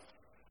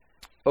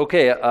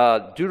Okay,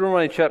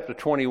 Deuteronomy chapter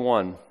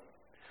 21.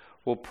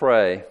 We'll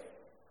pray.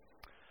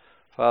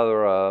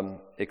 Father,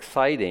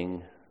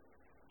 exciting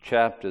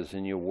chapters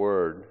in your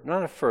word.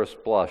 Not at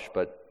first blush,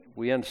 but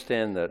we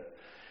understand that,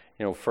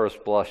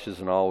 first blush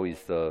isn't always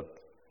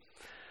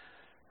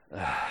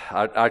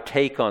our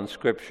take on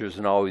Scripture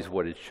isn't always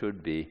what it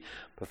should be.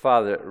 But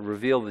Father,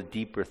 reveal the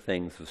deeper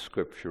things of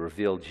Scripture.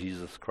 Reveal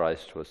Jesus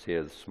Christ to us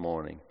here this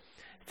morning.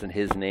 It's in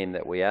His name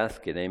that we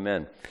ask it.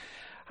 Amen.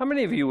 How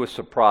many of you were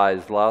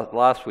surprised?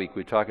 Last week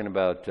we were talking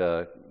about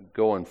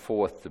going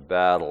forth to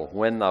battle,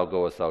 when thou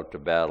goest out to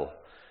battle.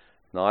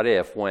 Not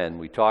if, when.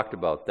 We talked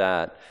about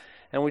that.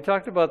 And we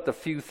talked about the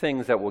few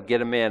things that will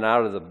get a man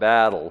out of the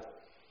battle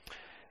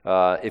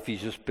if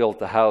he's just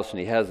built a house and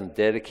he hasn't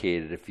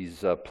dedicated, if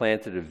he's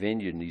planted a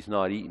vineyard and he's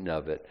not eaten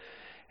of it,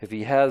 if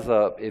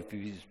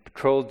he's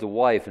betrothed a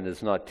wife and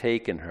has not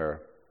taken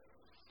her.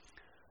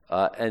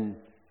 And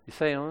you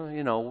say,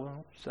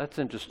 well, that's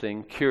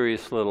interesting.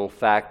 Curious little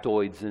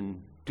factoids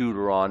in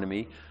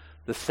Deuteronomy,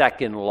 the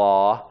second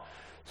law.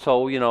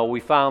 So, we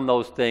found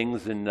those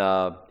things in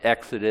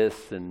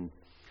Exodus and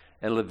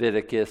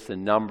Leviticus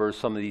and Numbers.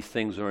 Some of these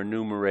things are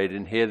enumerated,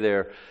 and here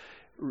they're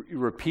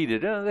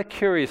repeated. They're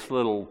curious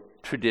little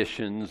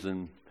traditions,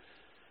 and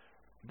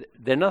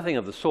they're nothing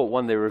of the sort.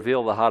 One, they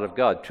reveal the heart of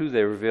God. Two,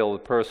 they reveal the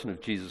person of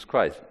Jesus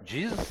Christ.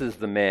 Jesus is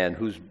the man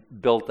who's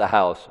built a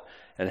house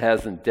and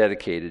hasn't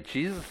dedicated.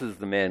 Jesus is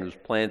the man who's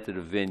planted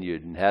a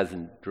vineyard and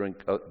hasn't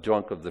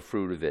drunk of the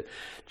fruit of it.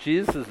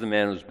 Jesus is the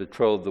man who's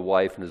betrothed the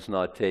wife and has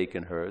not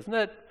taken her. Wasn't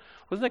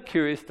that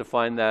curious to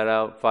find that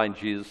out? Find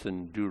Jesus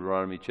in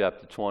Deuteronomy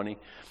chapter 20.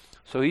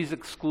 So he's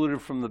excluded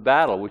from the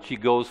battle, which he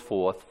goes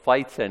forth,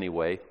 fights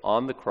anyway,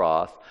 on the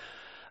cross.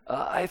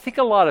 I think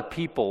a lot of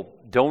people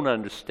don't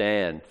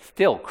understand.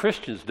 Still,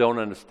 Christians don't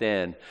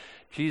understand.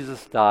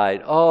 Jesus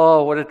died.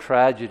 Oh, what a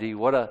tragedy.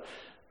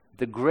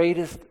 The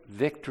greatest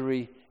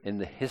victory in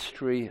the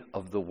history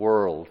of the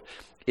world.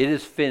 It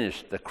is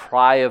finished, the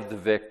cry of the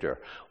victor.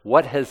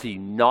 What has he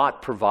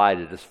not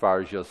provided as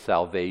far as your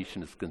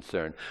salvation is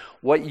concerned?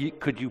 What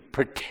could you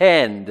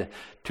pretend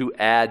to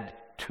add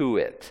to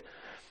it?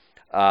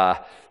 I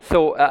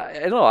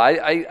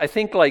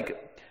think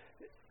like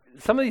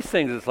some of these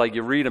things, it's like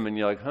you read them and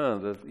you're like,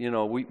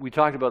 we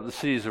talked about the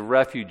cities of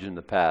refuge in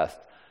the past.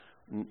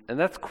 And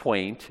that's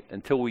quaint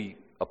until we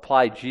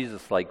apply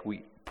Jesus, like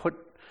we put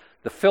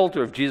the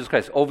filter of Jesus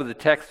Christ over the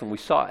text and we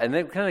saw it, and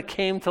it kind of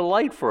came to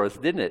light for us,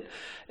 didn't it?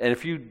 And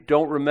if you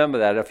don't remember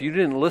that, if you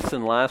didn't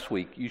listen last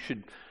week,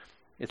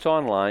 it's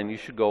online, you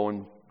should go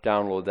and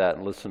download that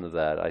and listen to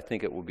that. I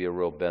think it will be a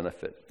real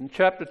benefit. In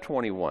chapter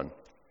 21,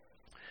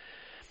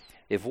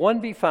 if one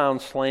be found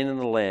slain in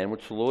the land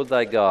which the Lord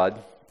thy God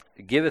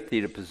giveth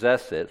thee to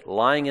possess it,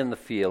 lying in the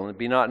field, and it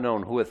be not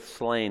known who hath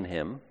slain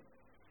him,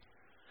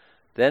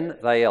 then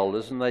thy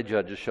elders and thy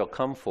judges shall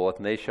come forth,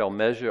 and they shall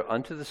measure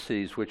unto the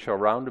cities which are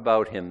round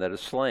about him that is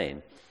slain.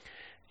 It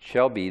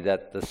shall be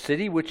that the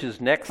city which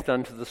is next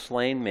unto the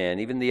slain man,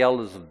 even the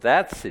elders of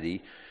that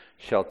city,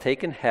 shall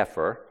take an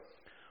heifer,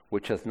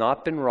 which hath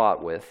not been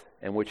wrought with,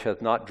 and which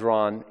hath not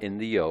drawn in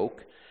the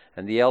yoke,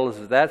 and the elders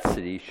of that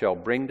city shall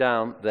bring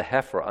down the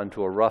heifer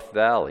unto a rough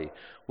valley,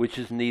 which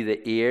is neither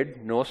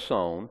eared nor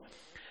sown,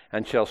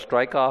 and shall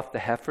strike off the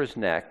heifer's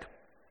neck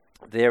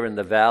there in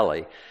the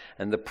valley.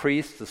 And the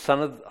priests, the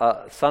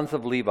sons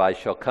of Levi,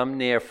 shall come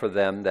near for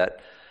them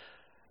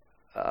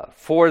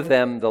for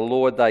them the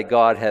Lord thy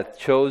God hath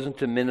chosen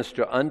to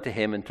minister unto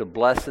him and to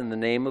bless in the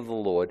name of the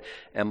Lord.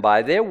 And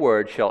by their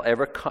word shall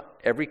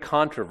every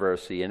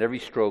controversy and every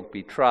stroke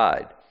be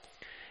tried.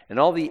 And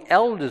all the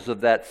elders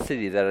of that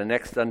city that are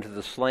next unto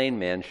the slain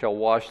man shall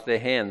wash their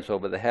hands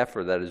over the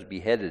heifer that is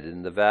beheaded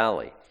in the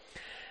valley.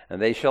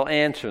 And they shall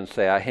answer and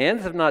say, Our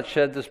hands have not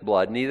shed this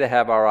blood, neither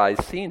have our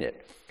eyes seen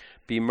it.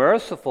 Be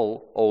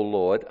merciful, O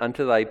Lord,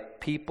 unto thy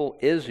people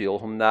Israel,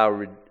 whom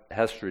thou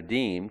hast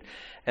redeemed,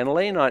 and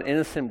lay not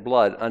innocent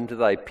blood unto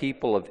thy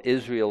people of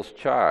Israel's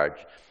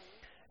charge.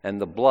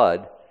 And the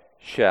blood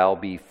shall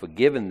be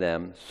forgiven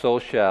them, so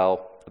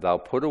shall thou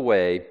put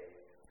away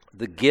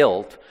the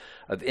guilt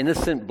of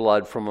innocent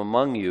blood from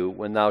among you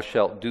when thou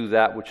shalt do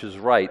that which is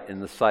right in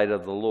the sight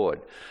of the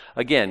Lord.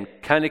 Again,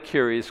 kind of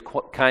curious,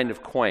 kind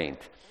of quaint.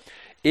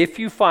 If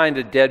you find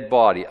a dead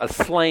body, a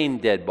slain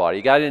dead body,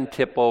 a guy didn't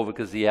tip over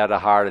because he had a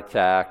heart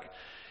attack,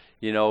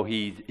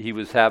 he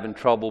was having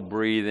trouble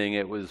breathing,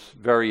 it was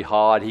very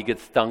hot, he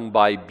gets stung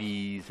by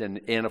bees and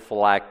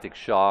anaphylactic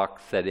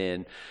shock set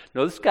in.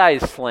 No, this guy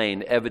is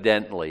slain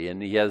evidently,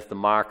 and he has the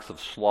marks of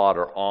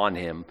slaughter on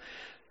him.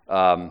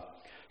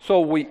 So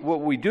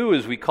what we do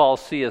is we call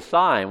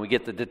CSI and we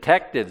get the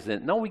detectives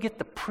in. No, we get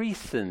the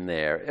priests in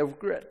there.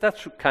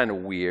 That's kind of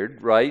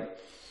weird, right?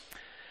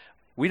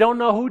 We don't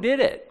know who did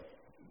it.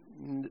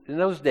 In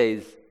those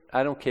days,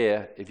 I don't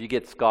care if you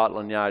get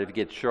Scotland Yard, if you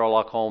get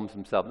Sherlock Holmes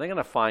himself, they're going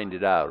to find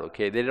it out,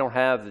 okay? They don't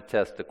have the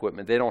test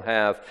equipment.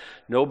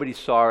 Nobody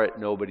saw it,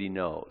 nobody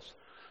knows.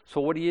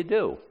 So what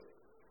do?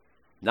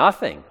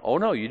 Nothing. Oh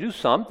no, you do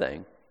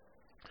something.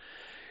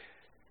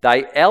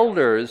 Thy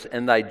elders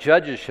and thy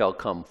judges shall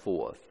come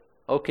forth.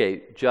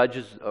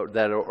 judges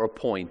that are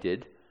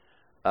appointed,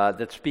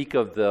 that speak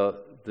of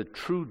the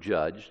true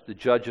judge, the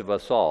judge of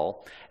us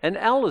all, and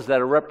elders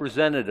that are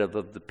representative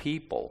of the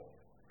people.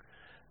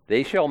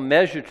 They shall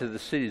measure to the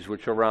cities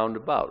which are round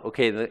about.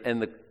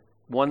 And the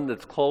one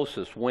that's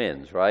closest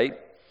wins, right?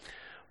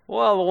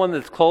 Well, the one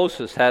that's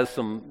closest has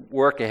some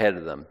work ahead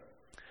of them.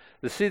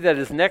 The city that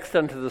is next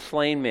unto the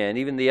slain man,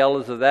 even the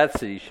elders of that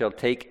city shall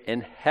take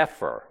an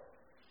heifer.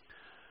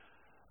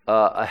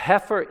 A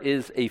heifer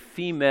is a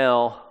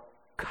female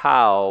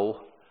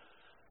cow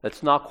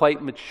that's not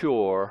quite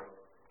mature,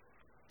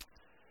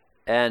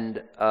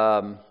 and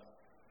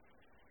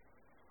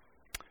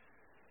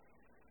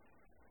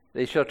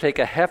they shall take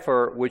a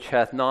heifer which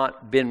hath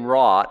not been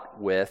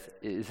wrought with.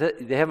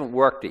 They haven't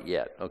worked it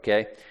yet,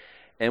 okay?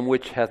 And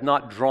which hath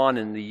not drawn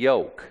in the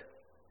yoke.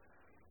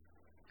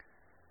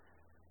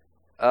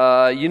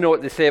 You know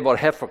what they say about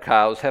heifer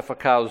cows. Heifer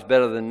cows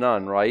better than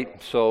none,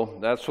 right? So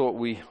that's what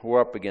we're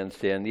up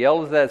against here. And the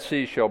elders of that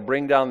city shall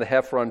bring down the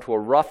heifer unto a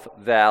rough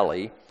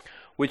valley,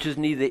 which is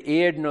neither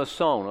aired nor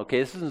sown. Okay,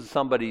 this isn't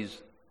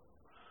somebody's...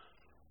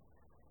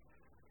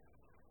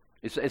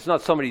 It's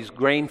not somebody's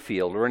grain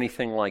field or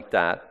anything like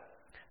that.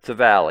 It's a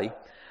valley.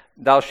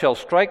 Thou shalt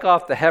strike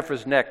off the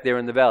heifer's neck there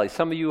in the valley.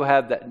 Some of you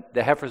have that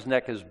the heifer's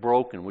neck is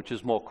broken, which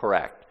is more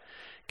correct.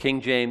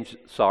 King James,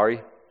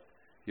 sorry,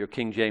 you're a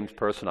King James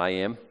person, I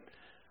am.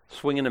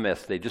 Swing and a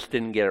miss, they just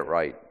didn't get it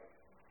right.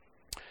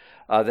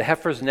 The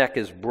heifer's neck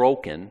is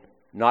broken,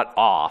 not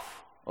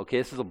off. Okay,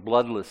 this is a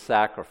bloodless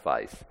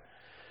sacrifice.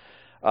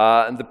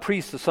 And the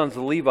priests, the sons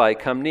of Levi,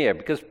 come near,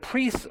 because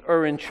priests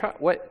are in charge.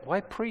 Why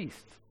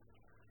priests?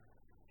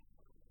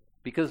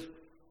 Because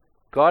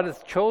God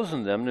hath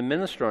chosen them to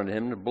minister unto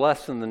him, to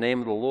bless in the name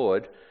of the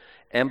Lord,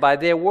 and by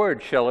their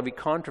word shall every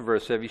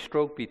controversy, every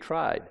stroke be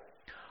tried.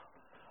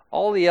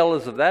 All the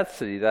elders of that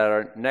city that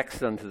are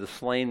next unto the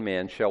slain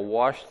man shall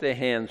wash their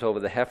hands over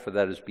the heifer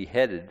that is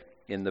beheaded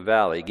in the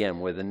valley, again,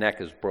 where the neck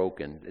is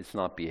broken, it's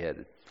not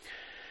beheaded.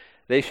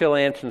 They shall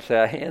answer and say,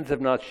 our hands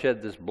have not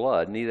shed this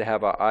blood, neither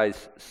have our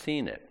eyes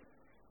seen it.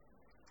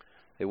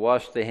 They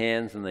wash their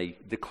hands and they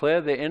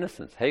declare their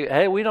innocence.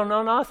 Hey, we don't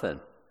know nothing.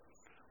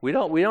 We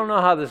don't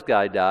know how this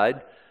guy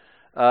died.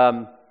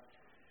 And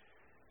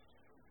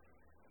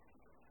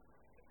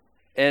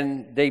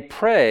they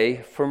pray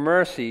for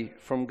mercy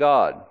from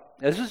God.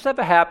 Has this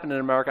ever happened in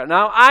America?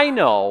 Now, I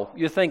know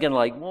you're thinking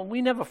like, well,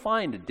 we never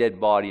find a dead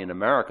body in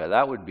America.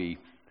 That would be...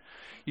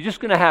 You're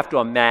just going to have to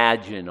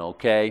imagine,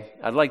 okay?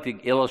 I'd like to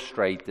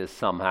illustrate this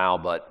somehow,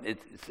 but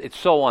it's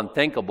so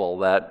unthinkable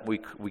that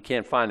we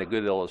can't find a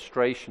good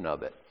illustration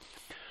of it.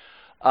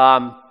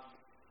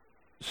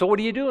 So what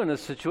do you do in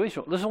this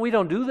situation? Listen, we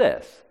don't do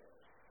this.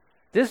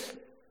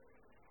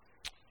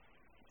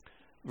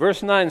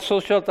 Verse 9, so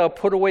shalt thou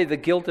put away the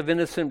guilt of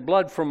innocent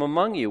blood from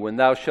among you, when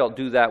thou shalt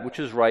do that which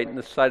is right in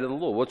the sight of the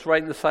Lord. What's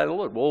right in the sight of the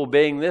Lord? Well,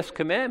 obeying this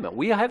commandment.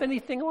 We don't have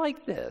anything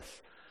like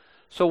this.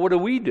 So what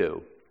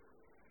do?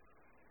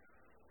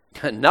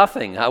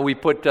 Nothing.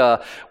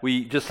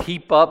 We just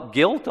heap up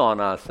guilt on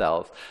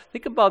ourselves.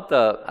 Think about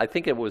I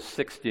think it was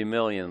 60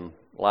 million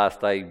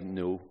last I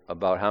knew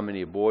about how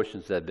many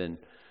abortions have been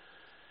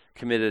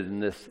committed in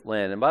this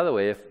land. And by the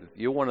way, if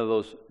you're one of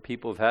those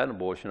people who've had an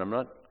abortion, I'm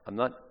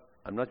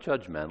not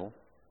judgmental.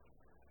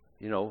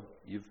 You know,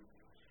 you've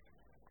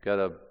got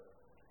a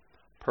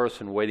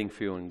person waiting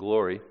for you in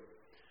glory,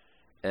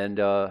 and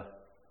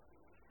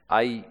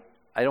I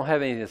don't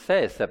have anything to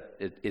say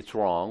except it's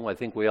wrong. I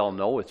think we all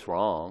know it's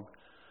wrong.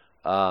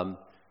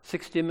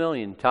 60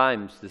 million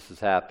times this has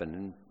happened,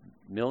 and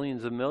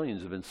millions and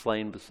millions have been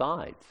slain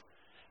besides.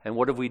 And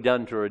what have we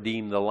done to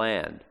redeem the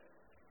land?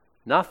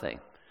 Nothing.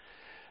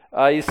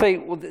 You say,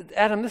 well,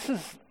 Adam, this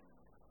is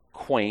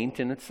quaint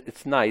and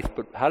it's nice,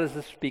 but how does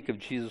this speak of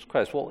Jesus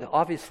Christ? Well,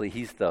 obviously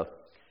he's the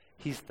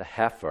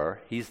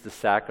heifer, he's the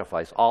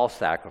sacrifice. All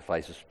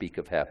sacrifices speak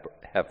of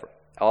heifer.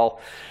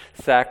 All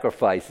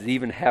sacrifices,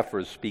 even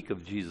heifers, speak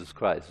of Jesus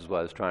Christ, is what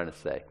I was trying to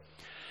say.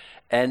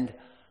 And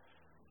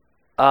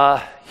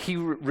he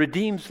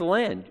redeems the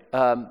land.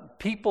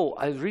 People,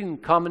 I was reading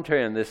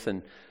commentary on this,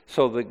 and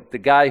so the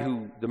guy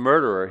the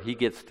murderer, he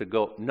gets to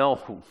go, no.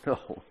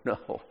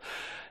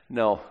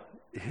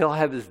 He'll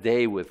have his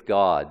day with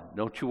God.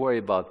 Don't you worry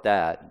about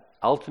that.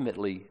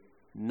 Ultimately,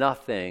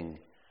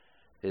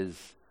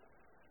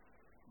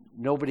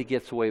 nobody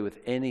gets away with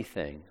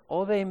anything.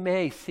 Oh, they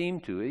may seem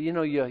to. You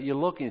know, you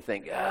look and you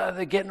think,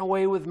 they're getting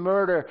away with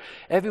murder.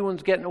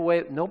 Everyone's getting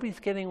away.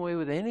 Nobody's getting away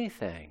with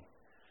anything.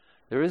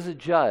 There is a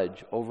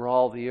judge over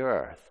all the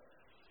earth,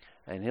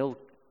 and he'll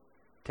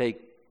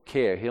take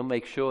care. He'll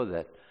make sure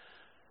that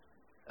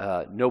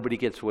nobody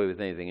gets away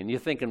with anything. And you're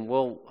thinking,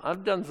 well,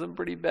 I've done some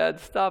pretty bad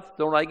stuff.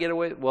 Don't I get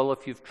away? Well,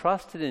 if you've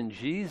trusted in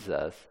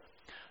Jesus,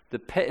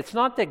 it's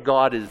not that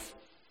God is...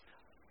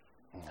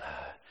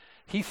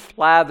 He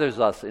slathers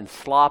us in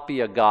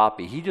sloppy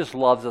agape. He just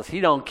loves us.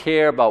 He don't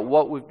care about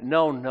what we...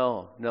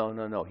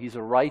 No. He's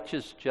a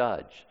righteous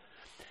judge.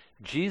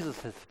 Jesus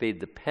has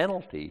paid the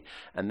penalty,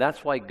 and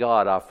that's why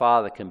God, our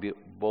Father, can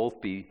both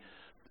be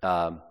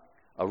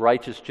a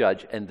righteous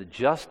judge, and the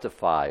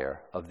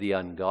justifier of the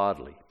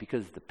ungodly,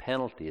 because the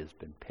penalty has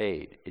been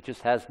paid. It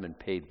just hasn't been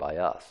paid by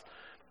us.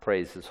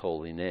 Praise his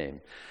holy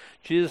name.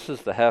 Jesus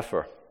is the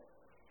heifer.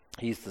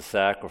 He's the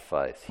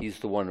sacrifice. He's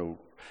the one who...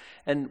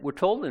 And we're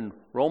told in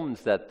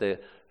Romans that the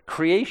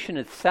creation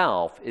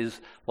itself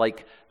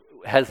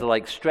has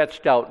a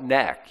stretched out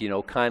neck,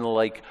 kind of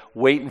like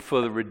waiting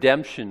for the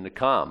redemption to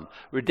come.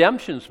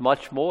 Redemption's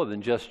much more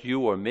than just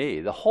you or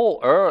me. The whole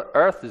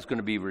earth is going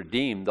to be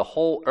redeemed. The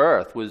whole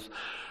earth was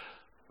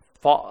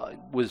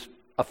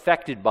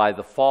affected by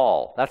the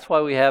fall. That's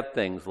why we have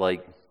things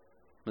like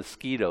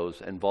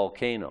mosquitoes and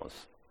volcanoes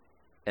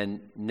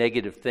and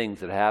negative things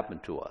that happen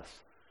to us.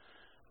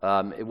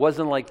 It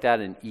wasn't like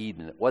that in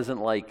Eden. It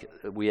wasn't like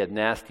we had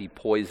nasty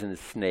poisonous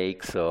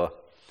snakes or...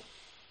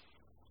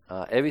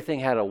 everything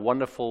had a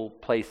wonderful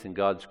place in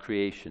God's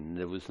creation.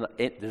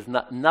 There's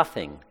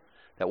nothing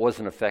that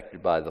wasn't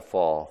affected by the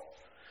fall.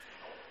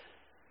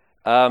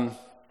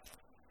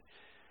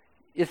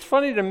 It's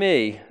funny to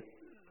me,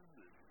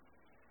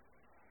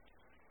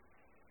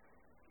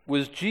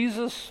 was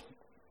Jesus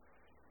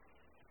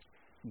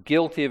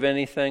guilty of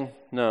anything?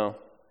 No.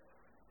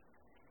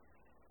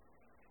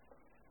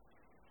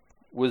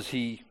 Was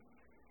he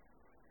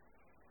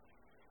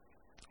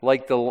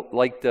like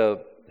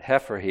the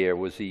heifer here?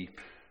 Was he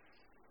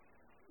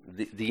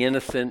the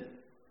innocent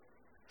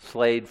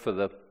slayed for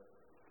that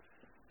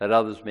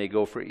others may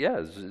go free? Yeah,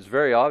 it's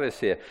very obvious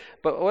here.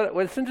 But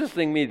what's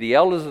interesting to me, the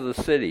elders of the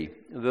city,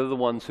 they're the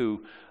ones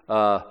who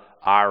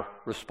are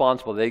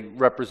responsible. They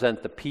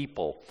represent the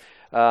people.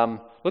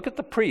 Look at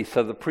the priests.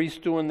 Are the priests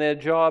doing their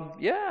job?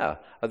 Yeah.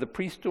 Are the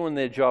priests doing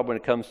their job when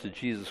it comes to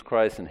Jesus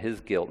Christ and his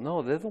guilt?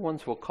 No, they're the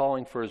ones who are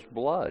calling for his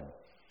blood.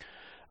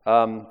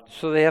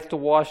 So they have to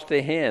wash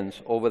their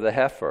hands over the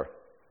heifer.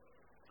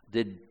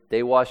 Did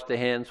they wash their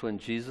hands when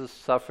Jesus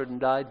suffered and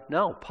died?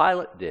 No,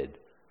 Pilate did.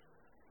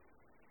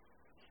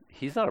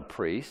 He's not a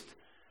priest.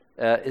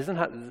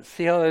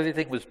 See how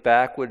everything was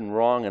backward and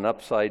wrong and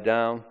upside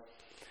down?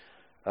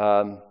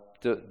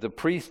 The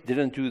priests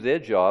didn't do their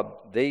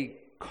job. They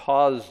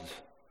caused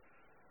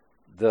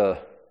the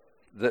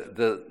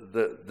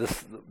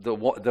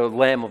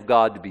Lamb of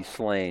God to be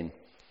slain.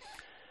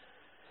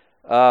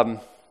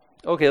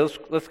 Okay,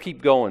 let's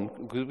keep going,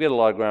 because we've got a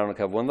lot of ground to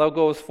cover. When thou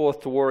goest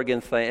forth to war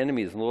against thy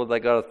enemies, and the Lord thy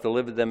God hath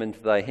delivered them into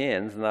thy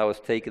hands, and thou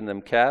hast taken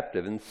them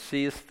captive, and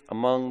seest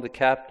among the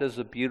captives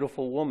a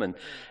beautiful woman,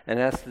 and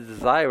hast a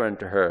desire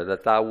unto her,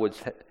 that thou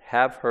wouldst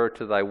have her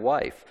to thy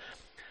wife.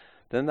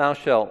 Then thou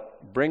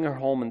shalt bring her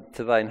home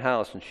into thine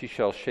house, and she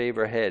shall shave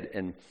her head,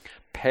 and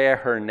pare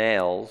her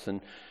nails,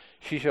 and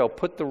she shall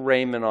put the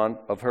raiment on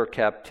of her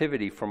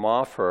captivity from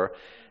off her,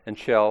 and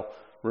shall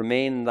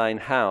remain in thine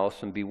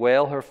house, and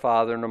bewail her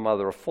father and her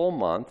mother a full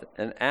month,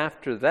 and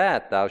after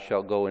that thou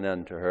shalt go in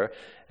unto her,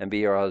 and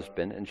be her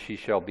husband, and she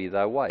shall be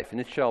thy wife.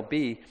 And it shall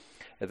be,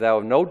 if thou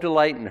have no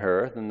delight in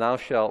her, then thou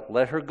shalt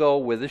let her go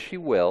whither she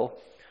will,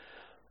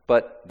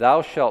 but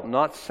thou shalt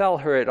not sell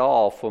her at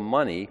all for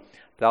money.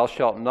 Thou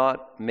shalt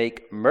not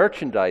make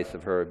merchandise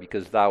of her,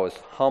 because thou hast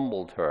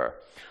humbled her.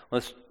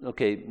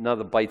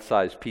 Another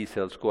bite-sized piece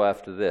here. Let's go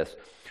after this.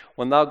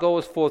 When thou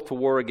goest forth to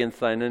war against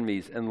thine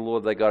enemies, and the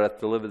Lord thy God hath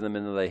delivered them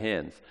into thy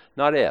hands.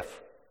 Not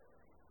if.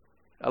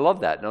 I love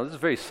that. Now, this is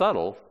very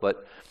subtle,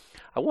 but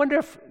I wonder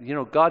if,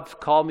 God's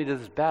called me to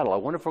this battle. I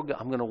wonder if I'm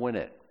going to win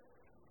it.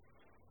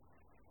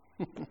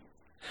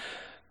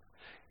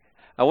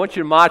 I want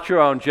you to march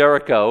around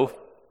Jericho,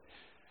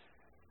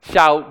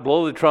 shout,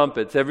 blow the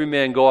trumpets, every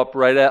man go up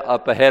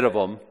up ahead of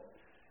them,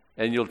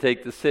 and you'll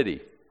take the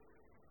city.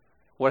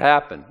 What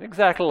happened?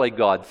 Exactly like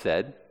God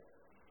said.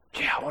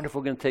 Gee, I wonder if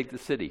we're going to take the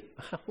city.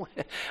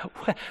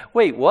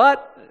 Wait,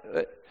 what?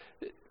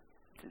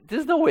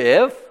 There's no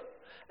if.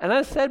 And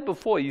I said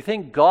before, you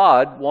think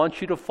God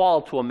wants you to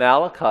fall to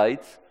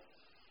Amalekites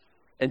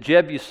and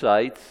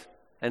Jebusites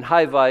and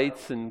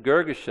Hivites and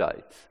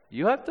Girgashites.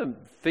 You have to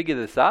figure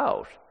this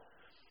out.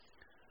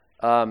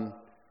 God,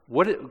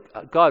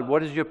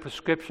 what is your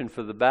prescription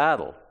for the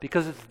battle?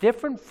 Because it's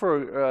different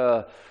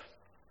for,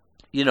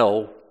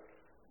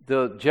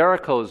 the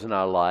Jerichos in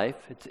our life.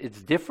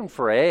 It's different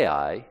for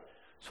Ai.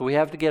 So we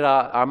have to get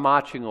our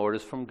marching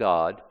orders from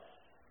God.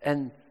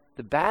 And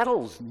the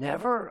battle's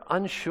never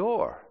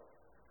unsure.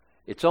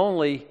 It's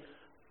only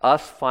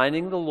us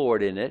finding the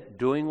Lord in it,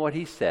 doing what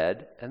he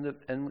said, and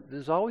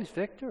there's always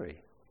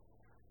victory.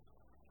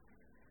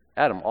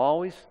 Adam,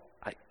 always?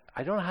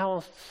 I don't know how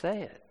else to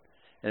say it.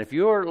 And if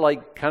you're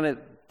kind of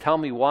tell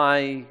me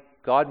why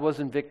God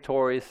wasn't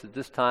victorious at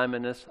this time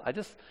in this, I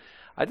just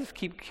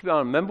keep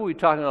on. Remember we were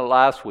talking about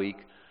last week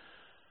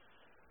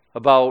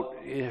about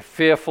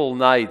fearful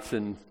nights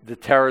and the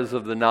terrors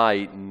of the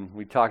night, and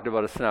we talked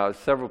about it now.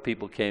 Several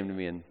people came to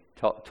me and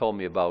told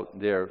me about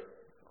their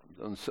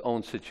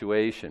own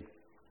situation.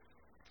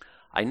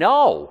 I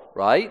know,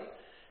 right?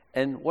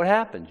 And what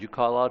happens? You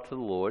call out to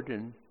the Lord,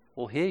 and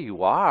well, here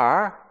you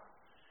are.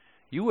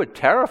 You were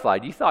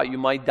terrified. You thought you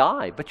might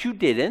die, but you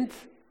didn't.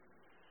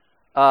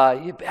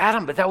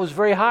 Adam, but that was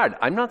very hard.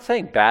 I'm not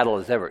saying battle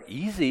is ever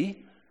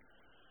easy.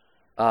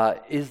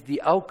 Is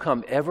the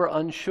outcome ever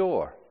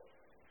unsure?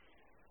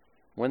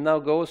 When thou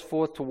goest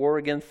forth to war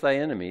against thy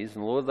enemies,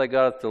 and the Lord thy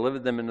God hath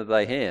delivered them into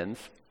thy hands,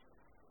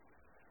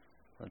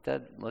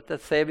 let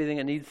that say everything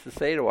it needs to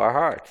say to our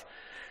hearts.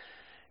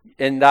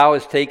 And thou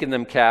hast taken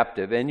them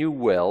captive, and you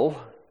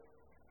will.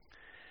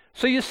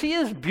 So you see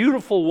this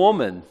beautiful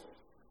woman.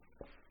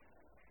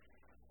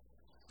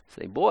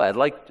 Say, boy, I'd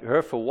like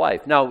her for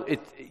wife. Now,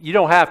 you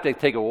don't have to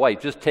take a wife.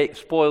 Just take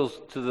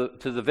spoils to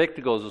the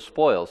victor goes the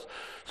spoils.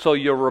 So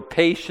your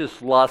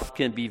rapacious lust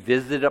can be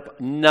visited up.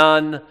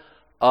 None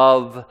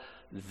of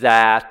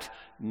that.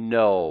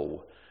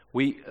 No.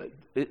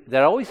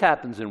 That always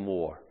happens in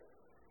war.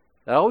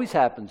 That always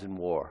happens in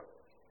war.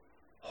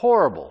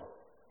 Horrible.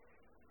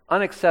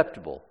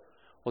 Unacceptable.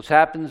 What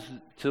happens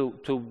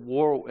to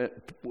war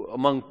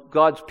among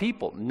God's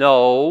people?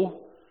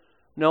 No,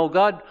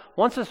 God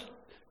wants us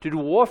to do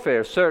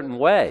warfare a certain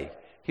way.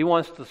 He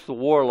wants us to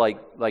war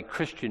like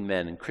Christian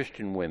men and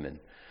Christian women.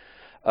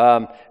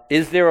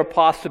 Is there a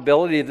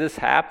possibility of this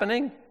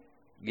happening?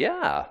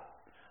 Yeah,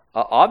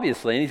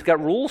 obviously, and he's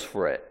got rules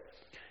for it.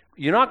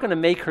 You're not going to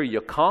make her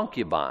your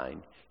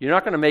concubine. You're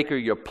not going to make her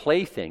your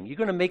plaything. You're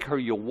going to make her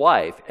your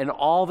wife, and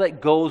all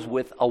that goes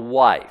with a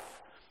wife.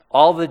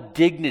 All the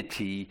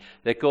dignity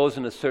that goes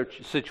in a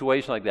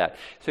situation like that.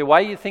 You say,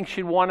 why do you think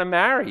she'd want to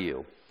marry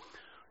you?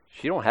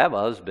 She don't have a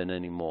husband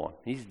anymore.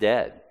 He's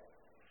dead.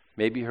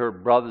 Maybe her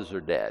brothers are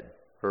dead.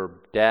 Her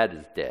dad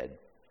is dead.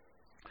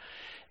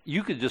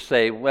 You could just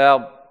say,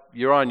 well,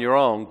 you're on your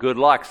own. Good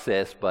luck,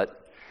 sis.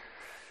 But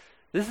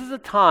this is a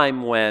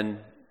time when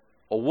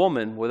a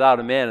woman without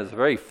a man is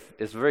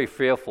a very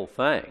fearful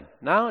thing.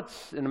 Now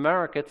it's in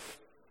America.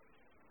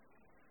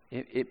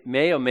 It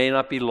may or may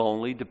not be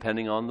lonely,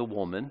 depending on the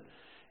woman.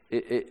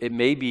 It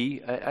may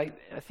be. I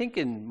think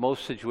in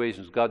most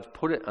situations, God's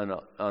put it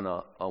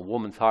on a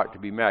woman's heart to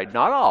be married.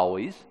 Not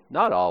always.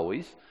 Not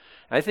always.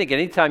 I think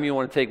anytime you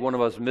want to take one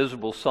of us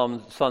miserable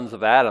sons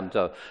of Adam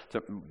to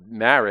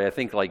marry, I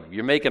think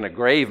you're making a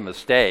grave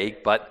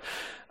mistake. But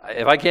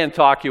if I can't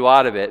talk you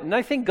out of it, and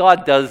I think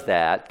God does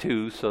that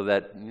too, so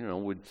that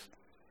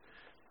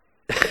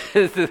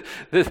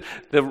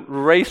the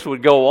race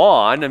would go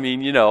on. I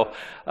mean,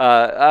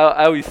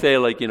 I always say,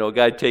 a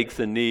guy takes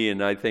a knee,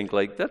 and I think,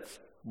 that's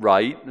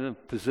right, in the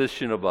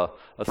position of a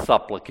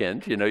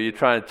supplicant. You're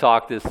trying to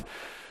talk this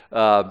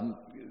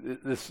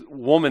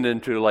woman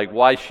into,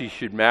 why she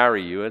should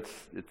marry you.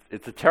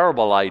 It's a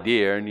terrible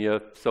idea,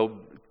 and so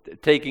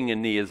taking a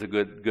knee is a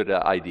good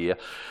idea.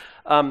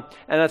 And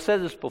I've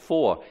said this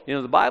before.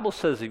 The Bible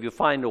says if you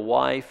find a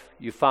wife,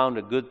 you found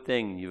a good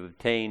thing, you've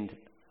obtained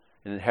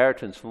an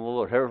inheritance from the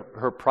Lord.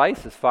 Her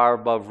price is far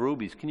above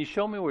rubies. Can you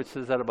show me where it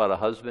says that about a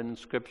husband in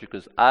Scripture?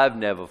 Because I've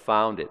never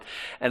found it.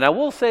 And I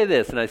will say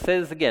this, and I say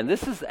this again,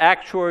 this is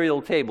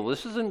actuarial table.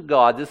 This isn't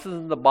God, this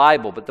isn't the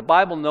Bible, but the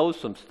Bible knows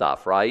some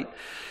stuff, right?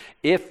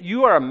 If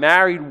you are a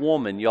married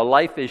woman, your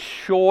life is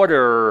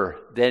shorter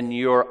than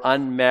your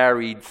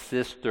unmarried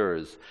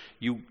sisters.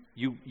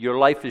 Your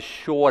life is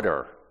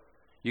shorter.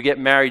 You get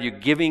married, you're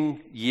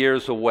giving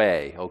years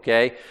away,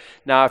 okay?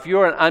 Now, if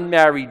you're an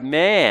unmarried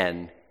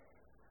man,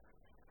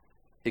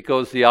 it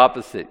goes the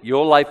opposite.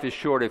 Your life is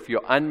short if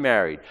you're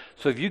unmarried.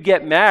 So if you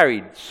get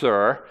married,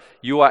 sir,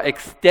 you are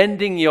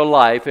extending your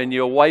life and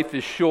your wife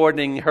is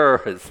shortening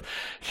hers.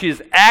 She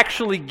is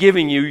actually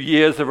giving you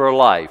years of her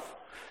life.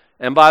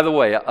 And by the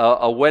way,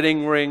 a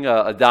wedding ring,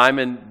 a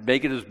diamond,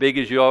 make it as big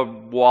as your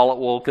wallet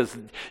will, because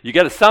you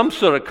get some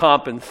sort of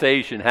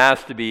compensation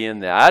has to be in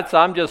there.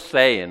 I'm just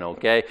saying,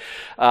 okay?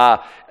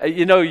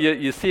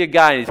 You see a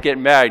guy and he's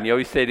getting married, and you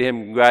always say to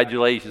him,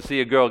 congratulations. See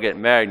a girl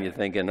getting married, and you're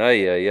thinking,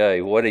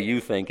 what are you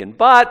thinking?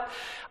 But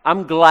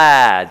I'm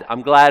glad.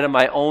 I'm glad in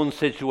my own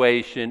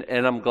situation,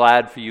 and I'm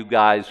glad for you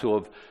guys who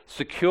have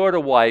secured a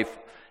wife.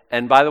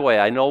 And by the way,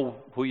 I know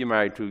who you're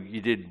married to.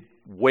 You did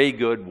way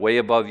good, way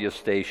above your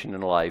station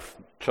in life.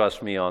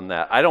 Trust me on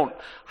that. I don't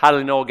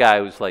hardly know a guy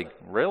who's like,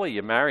 really,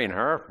 you're marrying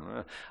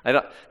her?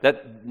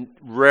 That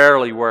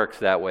rarely works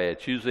that way.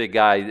 It's usually a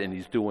guy and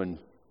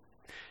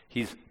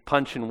he's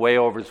punching way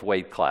over his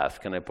weight class.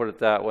 Can I put it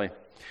that way?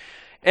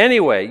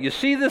 Anyway, you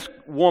see this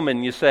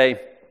woman, you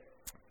say,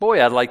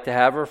 boy, I'd like to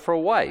have her for a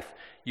wife.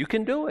 You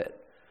can do it.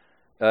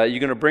 You're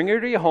going to bring her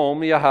to your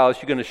home, your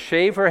house. You're going to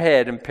shave her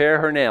head and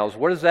pare her nails.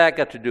 What does that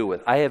got to do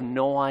with? I have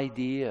no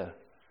idea.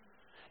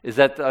 Is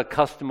that a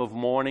custom of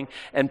mourning?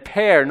 And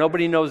pare,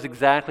 nobody knows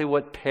exactly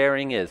what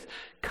paring is.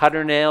 Cut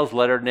her nails,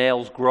 let her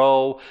nails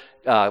grow,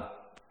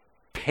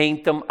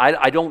 paint them.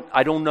 I don't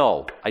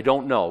know. I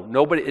don't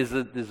know.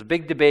 There's a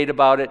big debate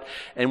about it.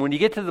 And when you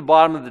get to the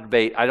bottom of the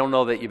debate, I don't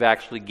know that you've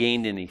actually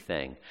gained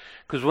anything,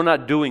 because we're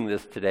not doing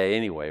this today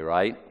anyway,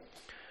 right?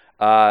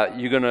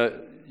 You're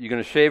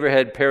gonna shave her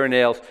head, pare her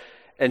nails.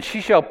 And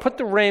she shall put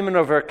the raiment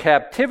of her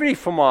captivity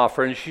from off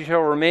her, and she shall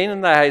remain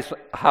in thy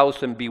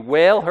house and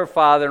bewail her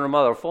father and her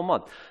mother a full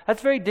month.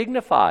 That's very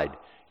dignified.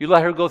 You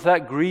let her go through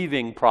that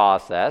grieving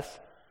process,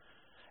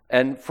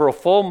 and for a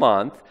full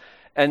month,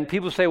 And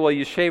people say, well,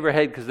 you shave her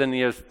head because then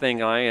you think,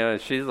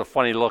 she's a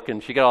funny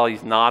looking, she got all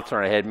these knots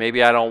on her head.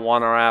 Maybe I don't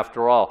want her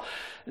after all.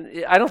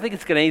 I don't think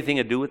it's got anything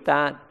to do with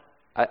that.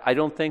 I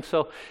don't think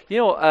so.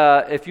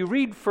 If you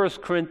read 1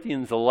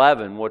 Corinthians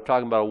 11, we're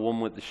talking about a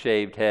woman with the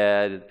shaved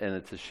head, and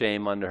it's a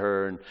shame unto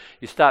her, and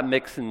you start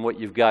mixing what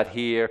you've got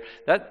here.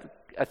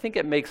 I think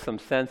it makes some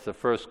sense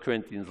of 1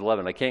 Corinthians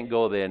 11. I can't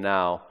go there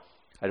now.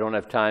 I don't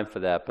have time for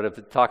that. But if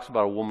it talks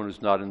about a woman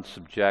who's not in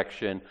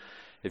subjection,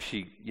 if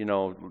she,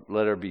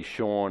 let her be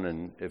shorn,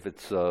 and if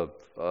it's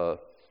and go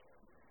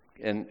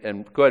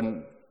ahead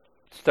and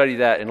study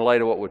that in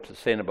light of what we're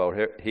saying about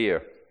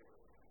here.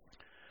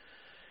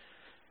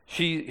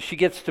 She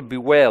gets to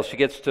bewail, she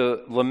gets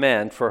to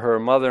lament for her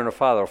mother and her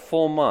father a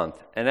full month,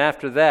 and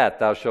after that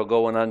thou shalt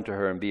go in unto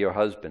her and be her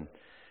husband,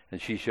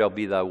 and she shall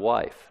be thy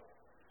wife.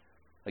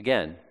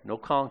 Again, no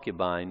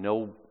concubine,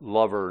 no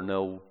lover,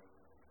 no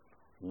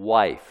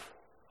wife.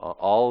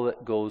 All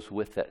that goes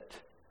with it.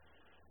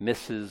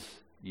 Mrs.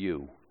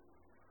 You.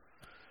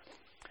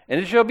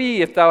 And it shall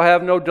be, if thou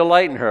have no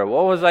delight in her.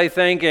 What was I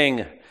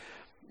thinking?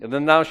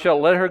 Then thou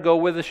shalt let her go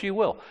whither she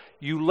will.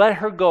 You let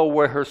her go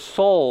where her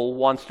soul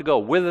wants to go,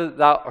 whither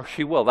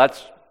she will.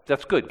 That's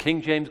good.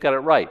 King James got it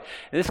right.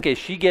 In this case,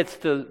 she gets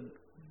to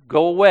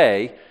go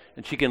away,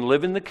 and she can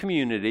live in the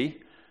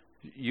community.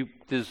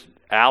 There's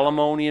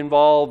alimony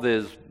involved.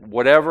 There's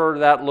whatever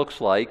that looks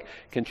like.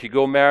 Can she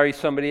go marry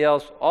somebody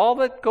else? All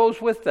that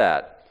goes with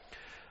that.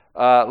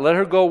 Let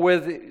her go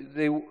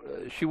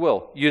she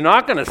will. You're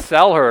not going to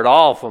sell her at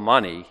all for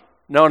money.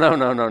 No.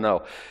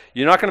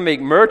 You're not going to make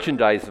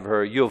merchandise of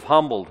her. You have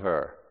humbled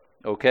her.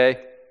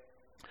 Okay?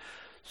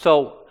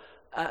 So,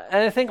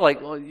 and I think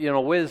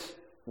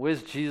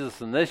where's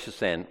Jesus in this? You're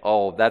saying,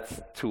 oh, that's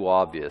too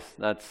obvious.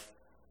 That's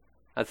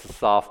a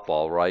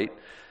softball, right?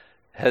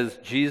 Has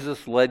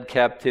Jesus led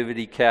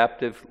captivity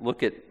captive?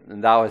 Look at,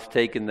 and thou hast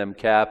taken them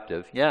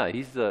captive. Yeah,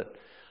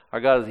 our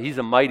God, he's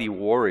a mighty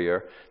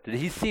warrior. Did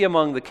he see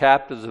among the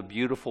captives a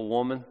beautiful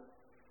woman?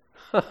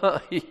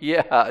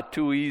 Yeah,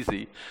 too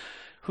easy.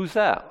 Who's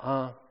that?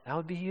 That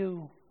would be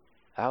you.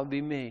 That would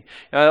be me.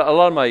 A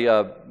lot of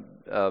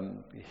my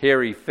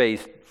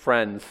hairy-faced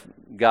friends,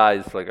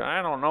 guys,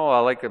 I don't know, I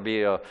like to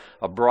be a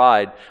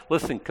bride.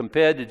 Listen,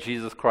 compared to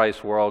Jesus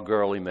Christ, we're all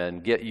girly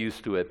men. Get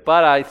used to it.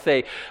 But I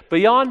say,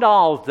 beyond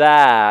all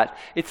that,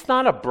 it's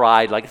not a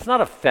bride. It's not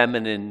a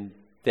feminine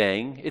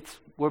thing.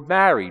 We're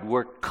married.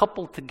 We're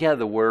coupled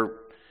together.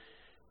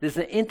 There's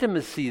an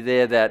intimacy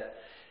there that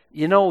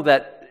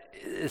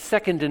is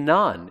second to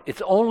none.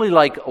 It's only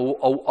like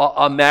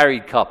a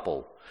married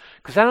couple.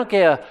 Because I don't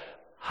care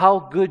how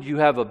good you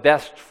have a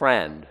best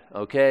friend,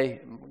 okay?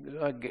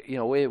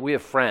 We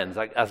have friends.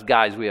 Us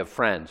guys, we have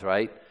friends,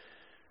 right?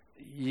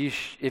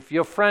 If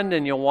your friend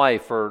and your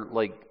wife are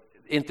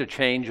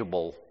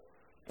interchangeable,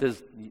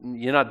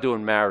 you're not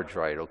doing marriage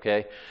right,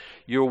 okay?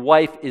 Your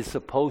wife is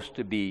supposed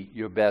to be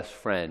your best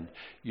friend,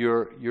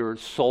 your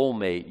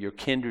soulmate, your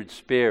kindred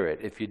spirit,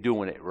 if you're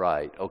doing it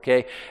right,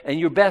 okay? And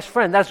your best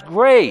friend, that's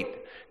great.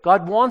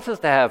 God wants us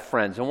to have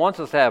friends and wants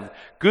us to have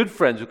good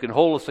friends who can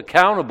hold us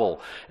accountable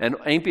and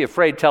ain't be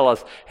afraid to tell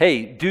us,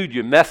 hey, dude,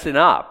 you're messing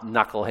up,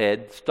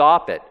 knucklehead,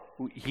 stop it.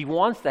 He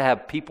wants to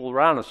have people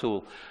around us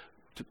who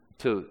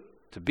to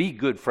be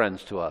good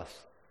friends to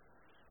us.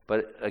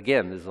 But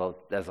again,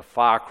 there's a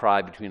far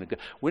cry between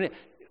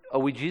are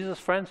we Jesus'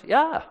 friends?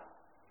 Yeah.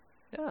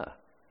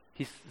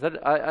 He said,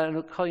 I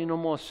don't call you no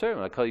more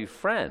servant, I call you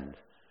friend.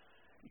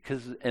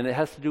 And it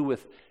has to do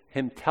with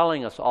him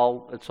telling us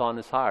all that's on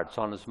his heart, it's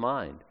on his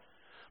mind.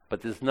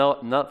 But there's no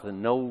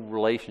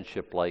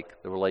relationship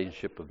like the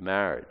relationship of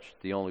marriage,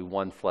 the only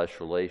one flesh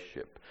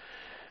relationship.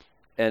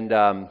 And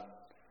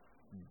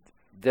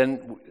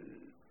then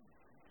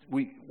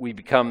we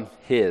become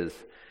his.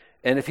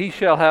 And if he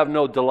shall have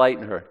no delight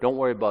in her, don't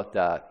worry about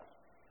that.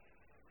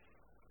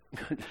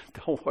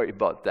 Don't worry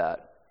about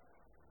that.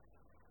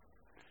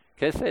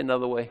 Can I say it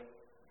another way?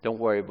 Don't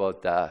worry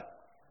about that.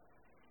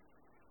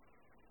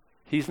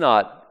 He's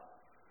not.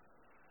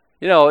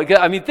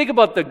 Think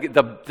about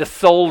the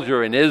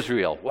soldier in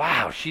Israel.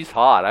 Wow, she's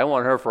hot. I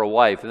want her for a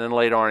wife. And then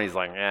later on, he's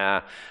like,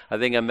 I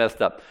think I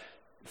messed up.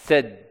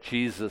 Said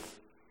Jesus,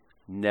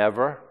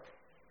 never.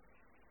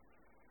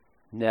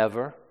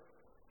 Never.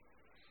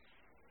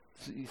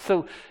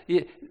 So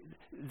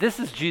this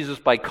is Jesus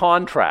by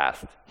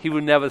contrast. He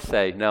would never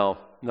say, no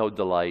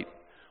delight.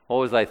 What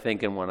was I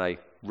thinking when I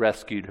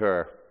rescued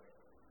her?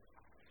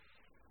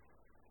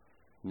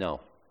 No.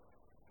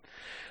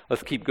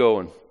 Let's keep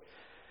going.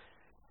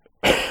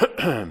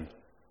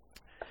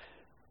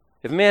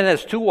 If a man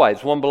has two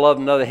wives, one beloved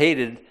and another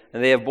hated,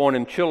 and they have borne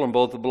him children,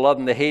 both the beloved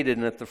and the hated,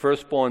 and if the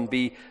firstborn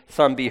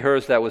son be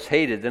hers that was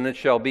hated, then it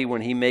shall be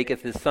when he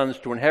maketh his sons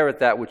to inherit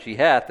that which he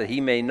hath, that he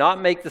may not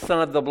make the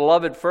son of the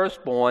beloved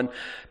firstborn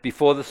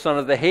before the son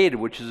of the hated,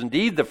 which is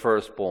indeed the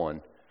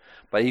firstborn.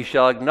 But he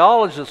shall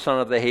acknowledge the son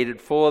of the hated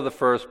for the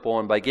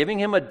firstborn, by giving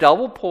him a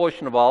double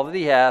portion of all that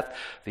he hath,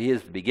 for he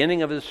is the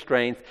beginning of his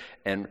strength,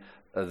 and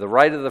the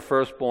right of the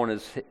firstborn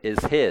is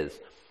his.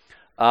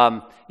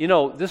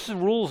 This is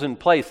rules in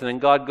place, and then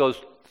God goes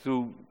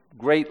through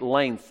great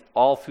length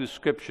all through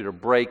Scripture to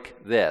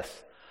break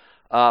this.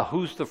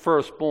 Who's the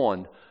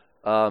firstborn?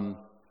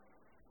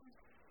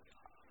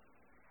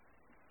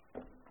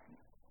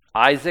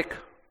 Isaac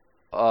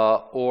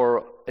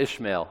or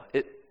Ishmael?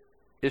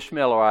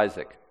 Ishmael or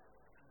Isaac?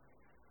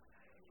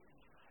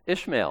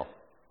 Ishmael.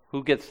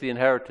 Who gets the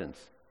inheritance?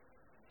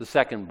 The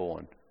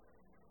second-born.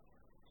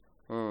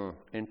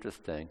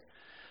 Interesting.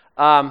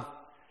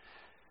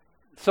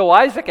 So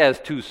Isaac has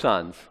two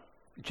sons,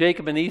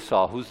 Jacob and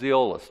Esau. Who's the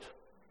oldest?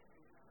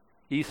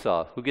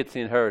 Esau. Who gets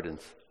the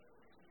inheritance?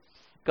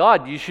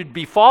 God, you should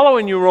be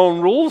following your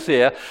own rules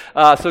here.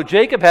 So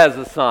Jacob has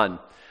a son,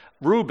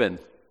 Reuben,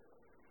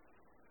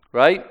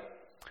 right?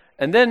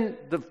 And then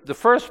the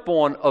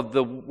firstborn of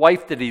the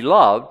wife that he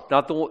loved,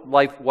 not the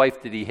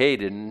wife that he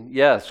hated, and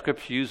yeah,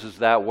 Scripture uses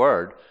that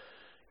word,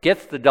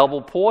 gets the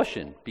double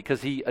portion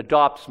because he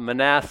adopts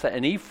Manasseh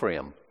and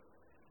Ephraim.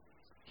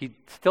 He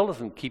still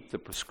doesn't keep the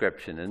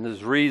prescription, and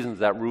there's reasons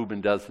that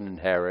Reuben doesn't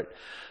inherit.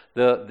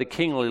 The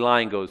kingly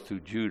line goes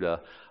through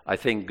Judah. I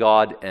think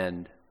God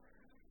and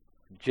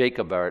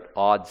Jacob are at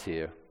odds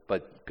here,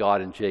 but God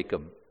and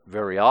Jacob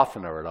very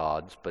often are at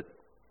odds, but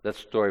that's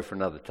a story for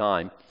another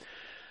time.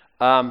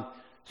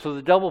 So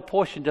the double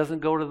portion doesn't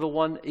go to the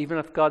one, even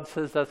if God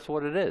says that's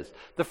what it is.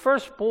 The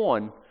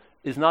firstborn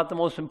is not the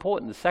most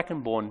important. The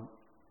secondborn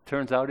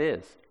turns out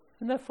is.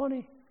 Isn't that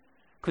funny?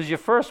 Because your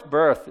first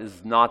birth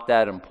is not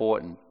that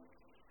important.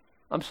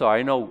 I'm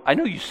sorry, I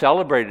know you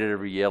celebrate it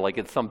every year like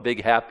it's some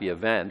big happy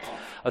event.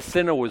 A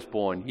sinner was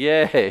born,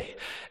 yay.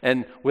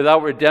 And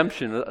without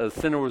redemption, a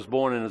sinner was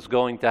born and is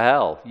going to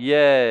hell,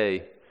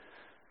 yay.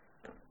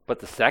 But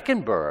the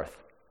second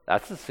birth,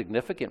 that's a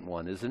significant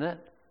one, isn't it?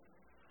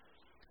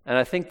 And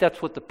I think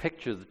that's what the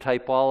picture, the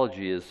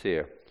typology is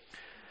here.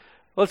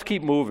 Let's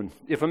keep moving.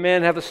 If a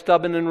man have a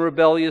stubborn and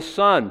rebellious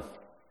son,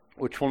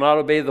 which will not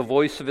obey the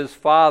voice of his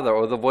father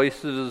or the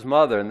voice of his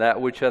mother, and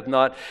that which hath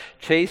not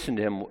chastened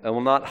him, and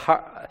will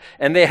not,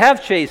 and they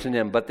have chastened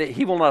him, but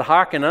he will not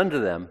hearken unto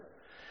them.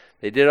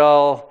 They did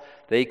all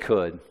they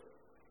could.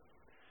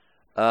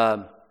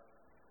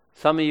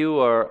 Some of you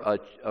are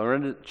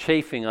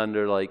chafing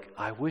under like,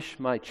 I wish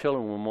my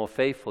children were more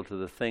faithful to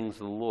the things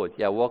of the Lord.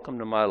 Yeah, welcome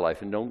to my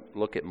life, and don't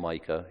look at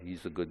Micah.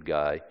 He's a good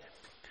guy.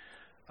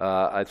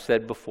 I've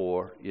said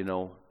before,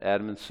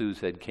 Adam and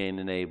Sue's had Cain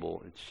and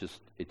Abel. It's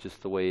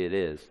just the way it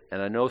is.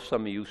 And I know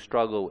some of you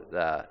struggle with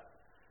that.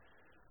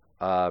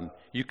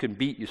 You can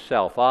beat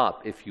yourself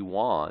up if you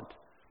want,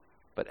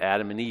 but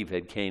Adam and Eve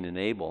had Cain and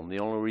Abel. And the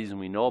only reason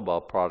we know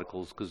about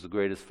prodigals is because the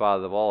greatest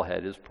father of all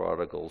had his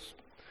prodigals.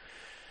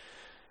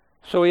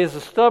 So he has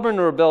a stubborn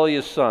and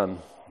rebellious son.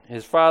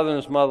 His father and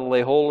his mother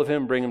lay hold of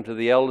him, bring him to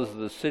the elders of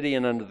the city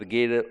and under the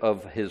gate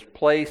of his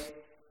place.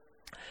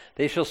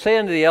 They shall say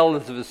unto the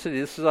elders of the city,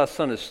 this is our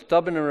son, is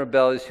stubborn and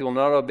rebellious. He will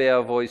not obey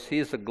our voice. He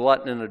is a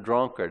glutton and a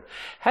drunkard.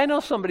 I know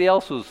somebody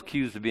else who was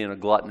accused of being a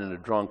glutton and a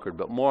drunkard,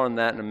 but more on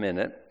that in a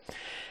minute.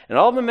 And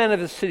all the men of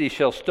his city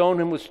shall stone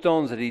him with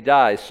stones that he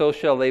die. So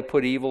shall they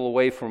put evil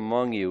away from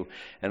among you,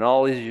 and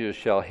all Israel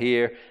shall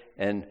hear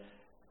and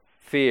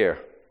fear.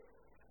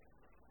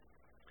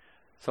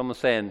 Someone's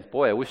saying,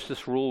 boy, I wish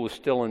this rule was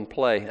still in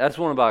play. That's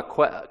one of our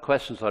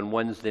questions on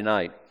Wednesday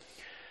night.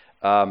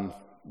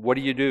 What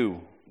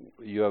do?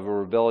 You have a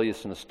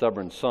rebellious and a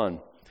stubborn son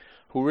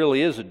who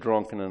really is a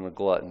drunken and a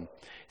glutton.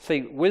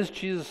 Say, where's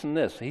Jesus in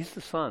this? He's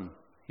the son.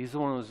 He's the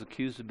one who was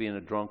accused of being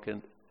a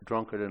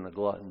drunkard and a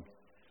glutton.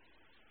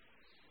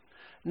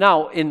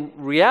 Now, in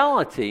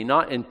reality,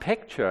 not in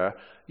picture,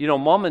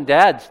 mom and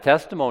dad's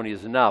testimony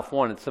is enough.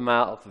 One, it's the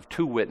mouth of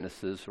two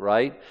witnesses,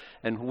 right?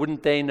 And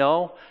wouldn't they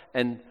know?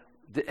 And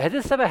had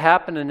this ever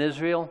happened in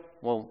Israel?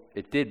 Well,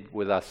 it did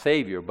with our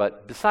Savior,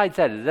 but besides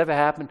that, did it ever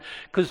happen?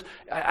 Because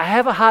I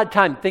have a hard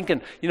time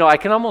thinking, I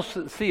can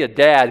almost see a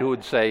dad who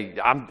would say,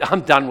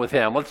 I'm done with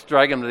him, let's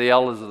drag him to the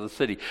elders of the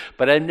city.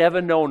 But I've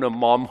never known a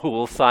mom who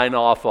will sign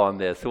off on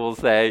this, who will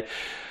say,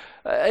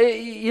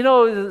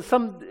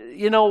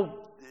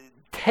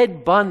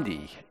 Ted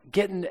Bundy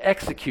getting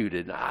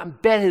executed. I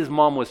bet his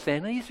mom was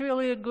saying, he's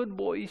really a good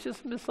boy, he's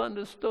just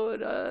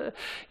misunderstood. I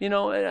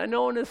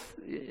know in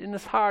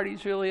his heart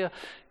he's really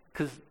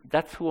because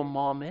that's who a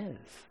mom is.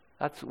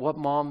 That's what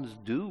moms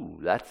do.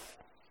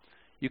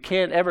 You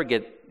can't ever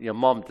get your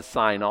mom to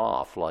sign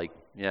off like,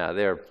 yeah,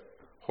 they're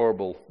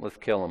horrible, let's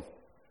kill them.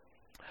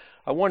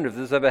 I wonder if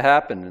this ever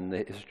happened in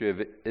the history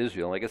of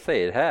Israel. Like I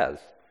say, it has.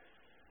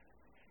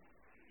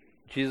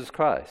 Jesus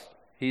Christ.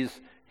 He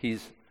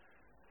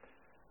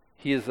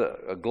is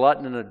a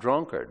glutton and a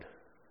drunkard.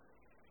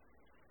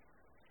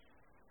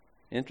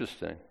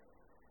 Interesting.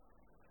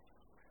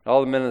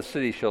 All the men of the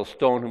city shall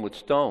stone him with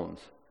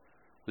stones.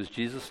 Was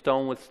Jesus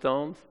stoned with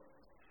stones?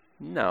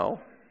 No,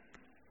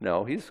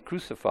 he's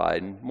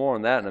crucified, and more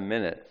on that in a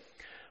minute.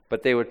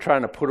 But they were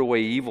trying to put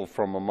away evil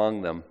from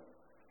among them.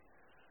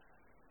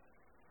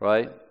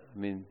 Right?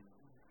 And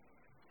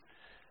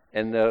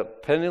the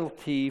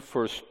penalty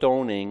for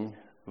stoning,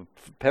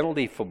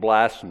 penalty for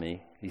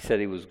blasphemy, he said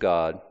he was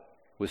God,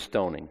 was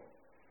stoning.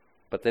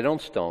 But they don't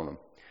stone him.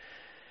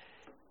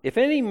 if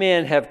any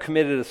man have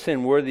committed a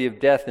sin worthy of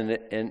death,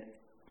 and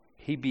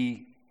he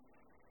be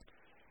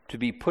to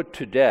be put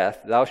to death,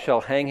 thou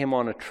shalt hang him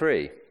on a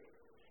tree.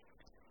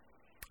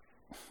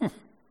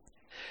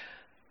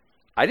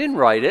 I didn't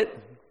write it.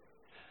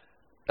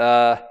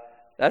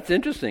 That's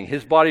interesting.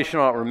 His body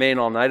shall not remain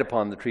all night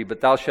upon the tree,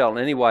 but thou shalt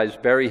in any wise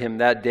bury him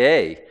that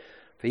day.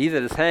 For he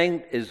that is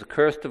hanged is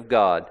accursed of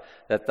God,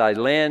 that thy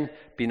land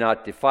be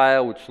not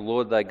defiled, which the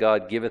Lord thy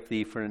God giveth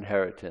thee for an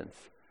inheritance.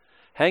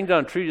 Hanged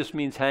on a tree just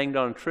means hanged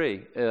on a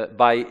tree.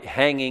 By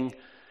hanging,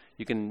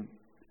 you can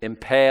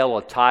impale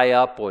or tie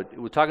up, or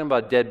we're talking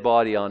about a dead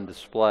body on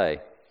display.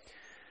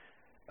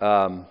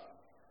 But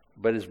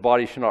his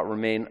body shall not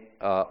remain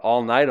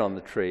all night on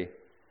the tree.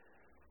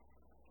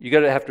 You're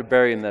going to have to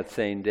bury him that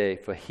same day.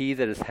 For he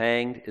that is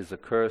hanged is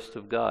accursed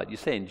of God. You're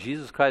saying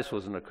Jesus Christ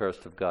wasn't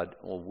accursed of God.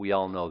 Well, we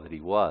all know that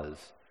he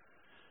was.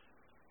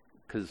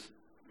 Because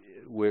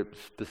we're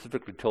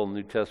specifically told in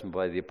the New Testament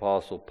by the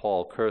Apostle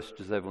Paul, cursed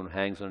is everyone who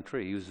hangs on a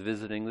tree. He was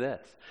visiting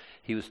this.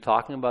 He was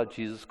talking about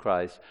Jesus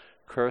Christ,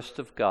 cursed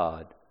of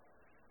God.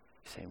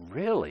 He's saying,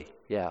 really?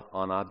 Yeah,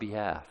 on our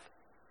behalf.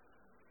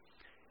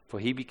 For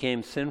he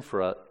became sin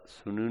for us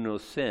who knew no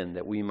sin,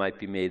 that we might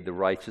be made the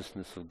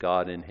righteousness of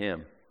God in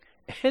him.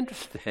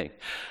 Interesting.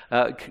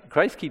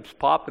 Christ keeps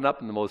popping up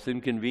in the most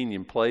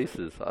inconvenient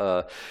places.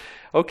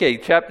 Okay,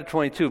 chapter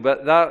 22.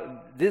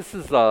 But this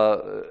is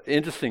an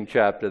interesting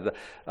chapter.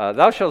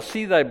 Thou shalt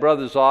see thy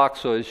brother's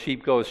ox or his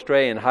sheep go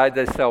astray, and hide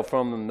thyself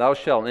from them. Thou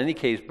shalt in any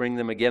case bring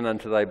them again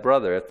unto thy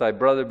brother. If thy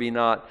brother be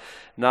not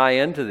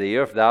nigh unto thee,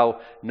 or if thou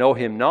know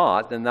him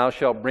not, then thou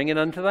shalt bring it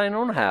unto thine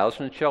own house,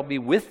 and it shall be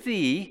with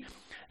thee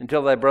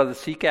until thy brother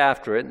seek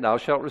after it, and thou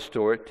shalt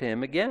restore it to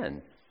him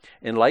again.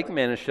 In like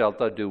manner shalt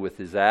thou do with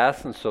his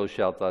ass, and so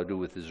shalt thou do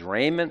with his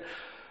raiment,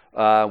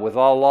 with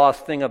all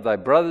lost thing of thy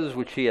brothers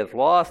which he hath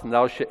lost, and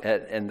thou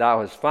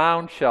hast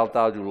found, shalt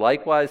thou do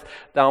likewise.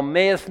 Thou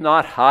mayest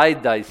not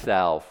hide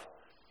thyself.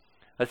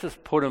 Let's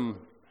just put him,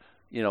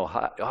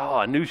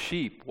 a new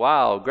sheep.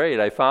 Wow,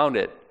 great, I found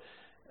it.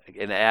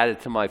 And add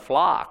it to my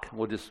flock.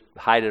 We'll just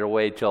hide it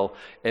away till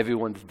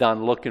everyone's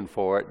done looking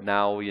for it.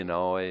 Now, we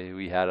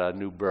had a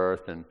new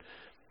birth. And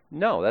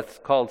no, that's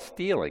called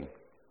stealing.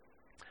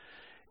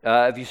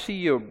 If you see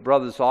your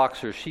brother's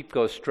ox or sheep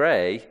go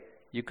astray,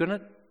 you're going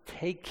to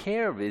take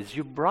care of it. It's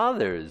your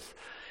brother's.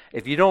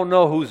 If you don't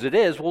know whose it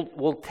is,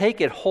 we'll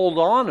take it, hold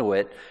on to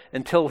it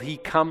until he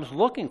comes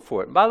looking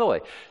for it. And by the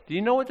way, do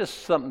you know what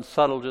something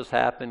subtle just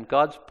happened?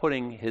 God's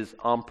putting his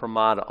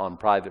imprimatur on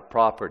private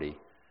property.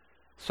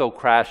 So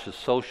crashes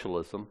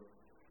socialism.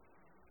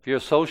 If you're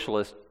a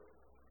socialist,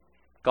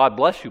 God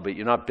bless you, but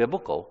you're not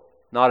biblical.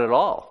 Not at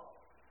all.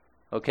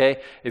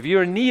 Okay? If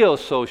you're a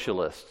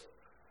neo-socialist,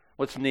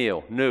 what's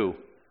neo? New.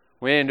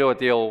 We ain't doing it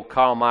the old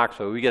Karl Marx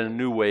way. We got a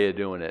new way of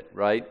doing it,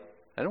 right?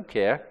 I don't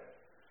care.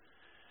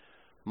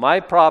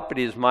 My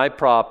property is my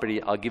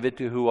property. I'll give it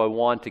to who I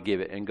want to give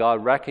it. And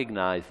God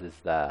recognizes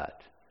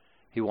that.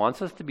 He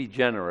wants us to be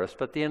generous,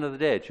 but at the end of the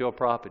day, it's your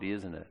property,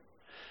 isn't it?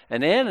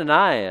 And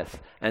Ananias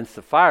and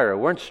Sapphira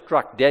weren't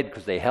struck dead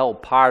because they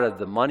held part of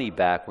the money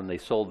back when they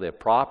sold their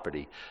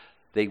property.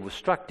 They were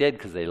struck dead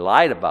because they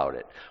lied about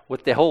it.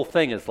 What the whole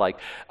thing is like,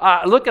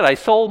 look I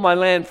sold my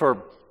land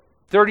for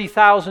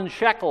 30,000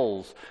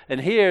 shekels,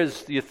 and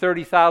here's your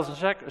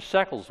 30,000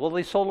 shekels. Well,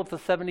 they sold it for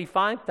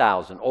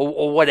 75,000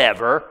 or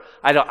whatever.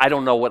 I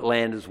don't know what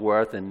land is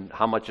worth and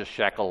how much a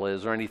shekel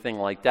is or anything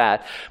like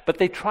that. But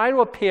they try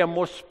to appear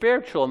more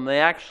spiritual than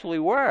they actually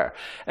were.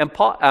 And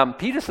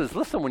Peter says,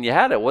 listen, when you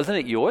had it, wasn't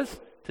it yours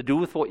to do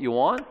with what you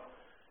want?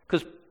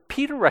 Because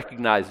Peter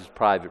recognizes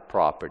private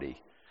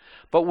property.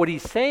 But what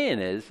he's saying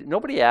is,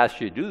 nobody asked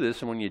you to do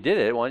this, and when you did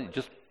it, why don't you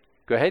just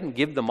go ahead and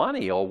give the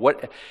money, or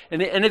what?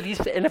 And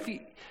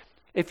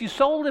if you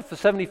sold it for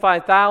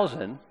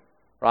 75,000,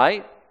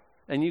 right,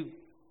 and you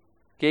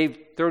gave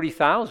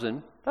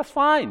 30,000, that's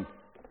fine.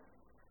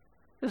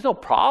 There's no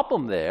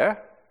problem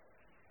there.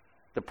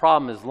 The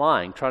problem is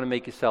lying, trying to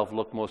make yourself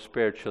look more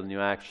spiritual than you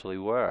actually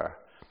were,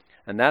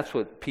 and that's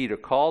what Peter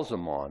calls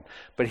them on.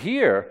 But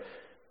here,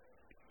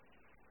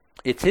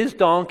 it's his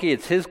donkey,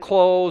 it's his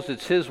clothes,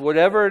 it's his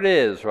whatever it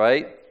is,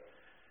 right?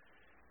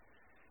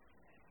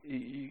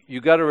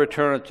 You got to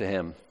return it to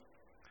him.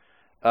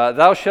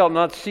 Thou shalt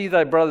not see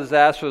thy brother's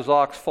ass or his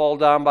ox fall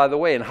down by the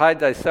way, and hide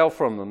thyself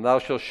from them. Thou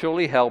shalt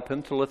surely help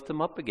him to lift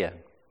him up again.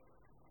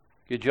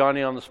 You're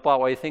Johnny on the spot.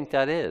 Why do you think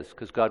that is?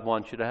 Because God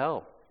wants you to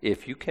help,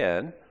 if you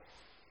can.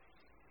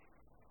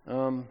 We're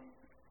on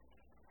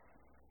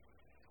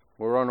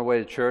our way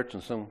to church,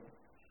 and some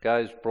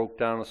guys broke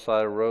down the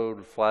side of the road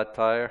with a flat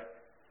tire.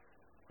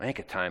 I ain't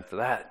got time for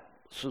that.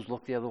 Just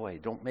look the other way.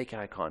 Don't make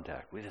eye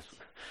contact. We just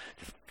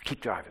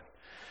keep driving.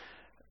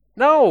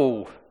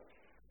 No,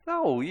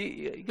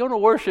 you're going to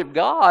worship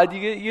God.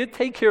 You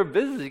take care of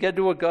business. You got to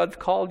do what God's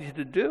called you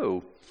to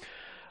do.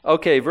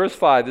 Okay, verse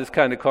 5, this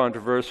kind of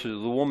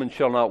controversial. The woman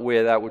shall not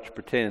wear that which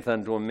pertaineth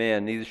unto a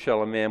man, neither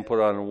shall a man put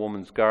on a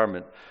woman's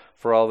garment.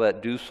 For all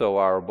that do so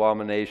are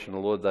abomination, the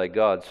Lord thy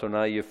God. So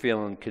now you're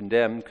feeling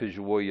condemned because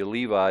you wore your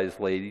Levi's,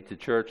 lady, to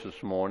church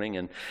this morning.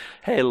 And,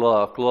 hey,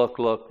 look,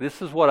 this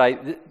is what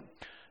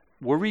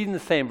we're reading the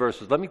same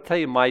verses. Let me tell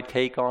you my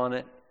take on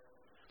it.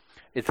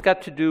 It's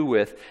got to do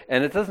with,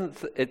 and it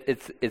doesn't,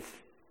 it's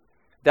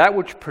that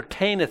which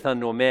pertaineth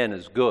unto a man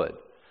is good.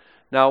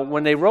 Now,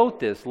 when they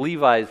wrote this,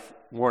 Levi's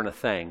weren't a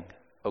thing,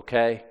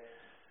 okay?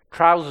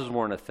 Trousers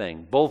weren't a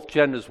thing. Both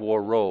genders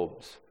wore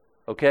robes,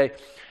 okay?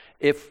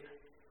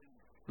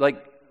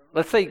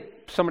 Let's say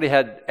somebody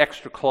had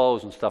extra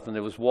clothes and stuff and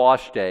there was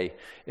wash day.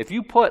 If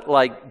you put,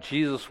 like,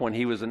 Jesus when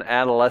he was an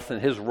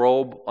adolescent, his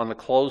robe on the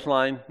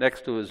clothesline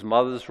next to his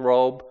mother's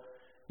robe,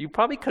 you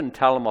probably couldn't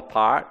tell them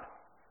apart,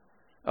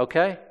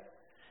 okay?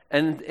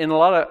 And in a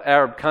lot of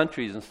Arab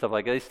countries and stuff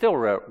like that, they still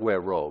wear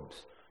robes.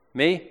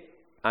 Me?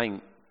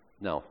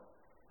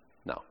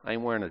 No, I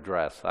ain't wearing a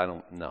dress. I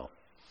don't know.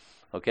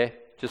 Okay?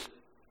 Just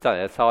tell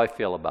you, that's how I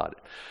feel about it.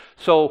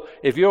 So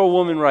if you're a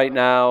woman right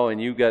now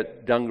and you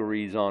got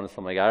dungarees on or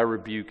something like that, I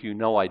rebuke you.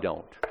 No, I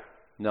don't.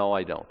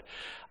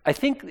 I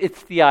think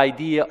it's the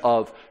idea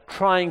of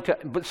trying to,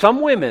 but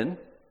some women,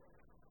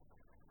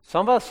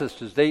 some of our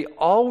sisters, they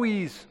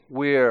always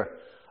wear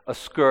a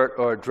skirt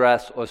or a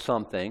dress or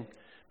something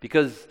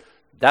because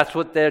that's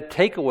what their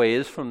takeaway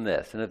is from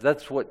this. And if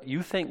that's what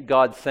you think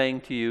God's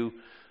saying to you,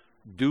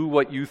 do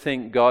what you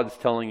think God's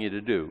telling you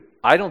to do.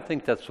 I don't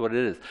think that's what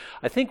it is.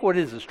 I think what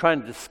it is trying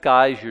to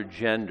disguise your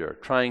gender,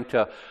 trying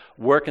to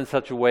work in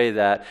such a way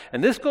that,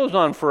 and this goes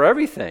on for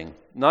everything,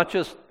 not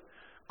just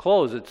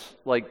clothes. It's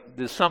like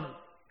there's some,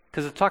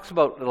 because it talks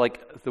about,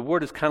 like, the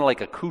word is kind of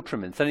like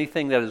accoutrements,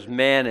 anything that is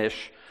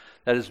mannish,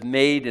 that is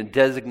made and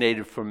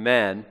designated for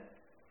men.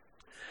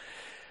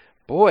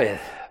 Boy,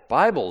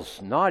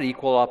 Bible's not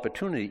equal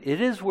opportunity.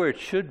 It is where it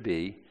should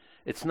be.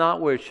 It's not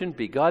where it shouldn't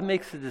be. God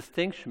makes a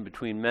distinction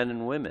between men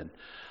and women.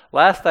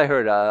 Last I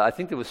heard, I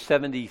think there was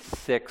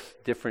 76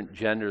 different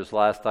genders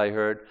last I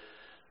heard.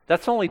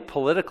 That's only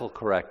political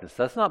correctness.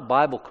 That's not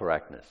Bible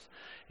correctness.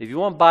 If you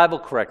want Bible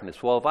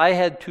correctness, well, if I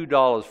had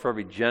 $2 for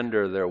every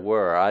gender there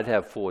were, I'd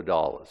have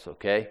 $4,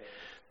 okay?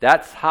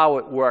 That's how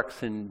it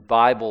works in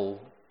Bible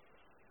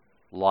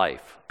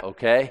life,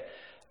 okay?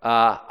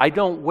 I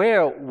don't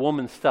wear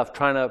woman stuff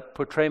trying to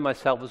portray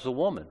myself as a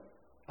woman.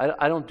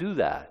 I don't do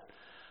that.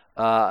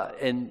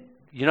 And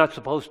you're not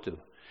supposed to.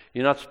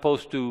 You're not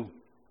supposed to.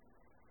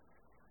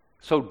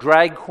 So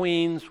drag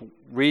queens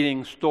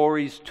reading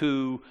stories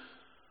to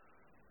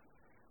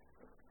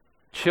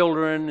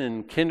children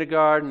in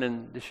kindergarten,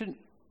 and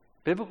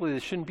biblically there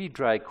shouldn't be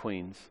drag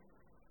queens.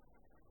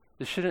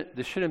 There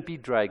shouldn't be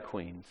drag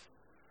queens.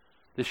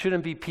 There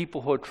shouldn't be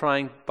people who are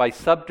trying by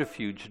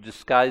subterfuge to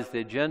disguise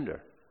their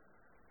gender.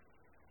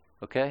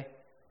 Okay?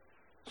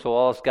 So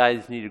all us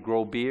guys need to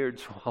grow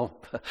beards. Well,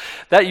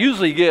 that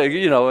usually,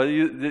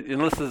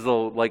 unless there's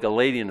like a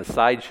lady in a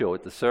sideshow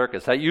at the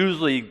circus, that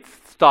usually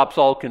stops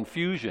all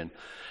confusion.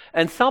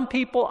 And some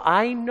people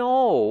I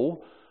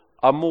know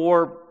are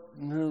more,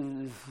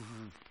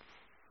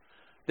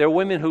 they're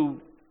women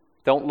who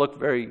don't look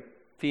very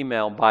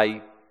female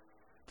by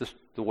just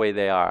the way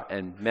they are,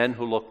 and men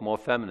who look more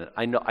feminine.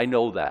 I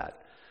know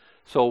that.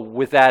 So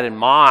with that in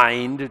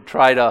mind,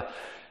 try to,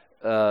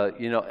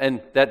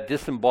 and that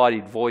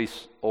disembodied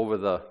voice over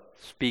the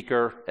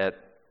speaker at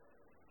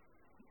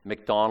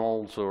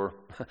McDonald's or,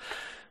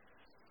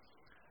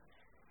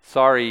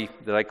 sorry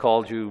that I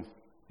called you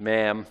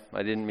ma'am,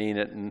 I didn't mean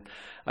it. And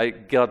I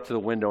get up to the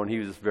window and he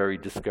was very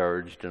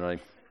discouraged, and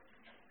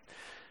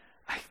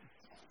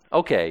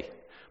okay.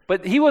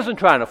 But he wasn't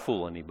trying to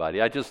fool anybody.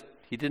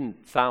 He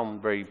didn't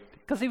sound very,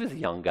 because he was a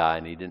young guy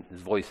and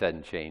his voice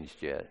hadn't changed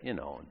yet,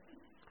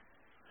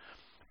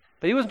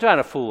 But he wasn't trying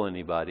to fool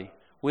anybody.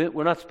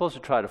 We're not supposed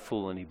to try to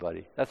fool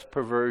anybody. That's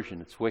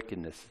perversion. It's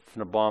wickedness. It's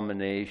an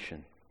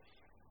abomination.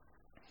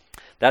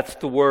 That's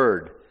the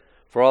word.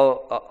 For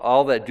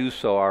all that do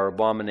so are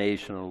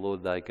abomination of the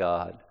Lord thy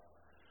God.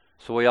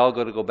 So we all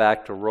got to go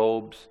back to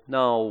robes?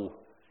 No.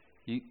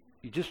 You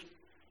just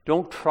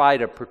don't try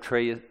to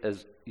portray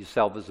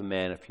yourself as a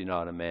man if you're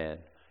not a man,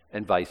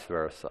 and vice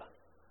versa.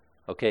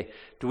 Okay?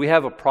 Do we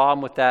have a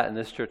problem with that in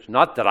this church?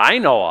 Not that I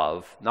know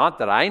of,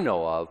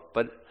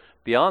 but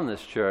beyond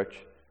this church.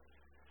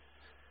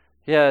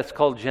 Yeah, it's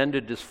called gender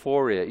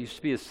dysphoria. It used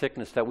to be a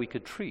sickness that we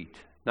could treat.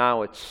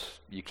 Now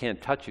you can't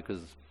touch it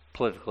because it's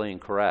politically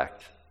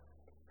incorrect.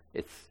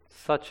 It's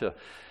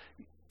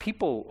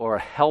people are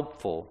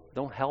helpful,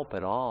 don't help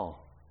at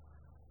all.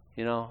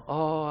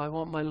 I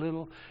want my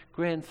little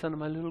grandson and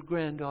my little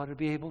granddaughter to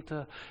be able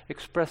to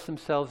express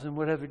themselves in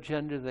whatever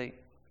gender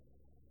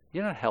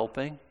you're not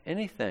helping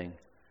anything.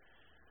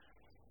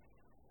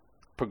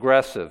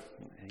 Progressive.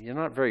 You're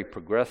not very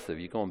progressive.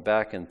 You're going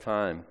back in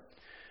time.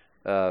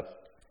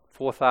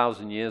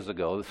 4,000 years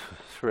ago, this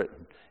was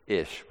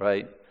written-ish,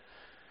 right?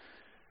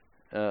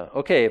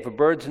 Okay, if a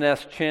bird's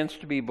nest chance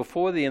to be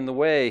before thee in the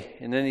way,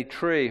 in any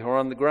tree or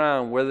on the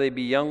ground, whether they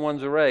be young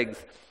ones or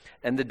eggs,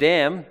 and the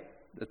dam,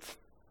 that's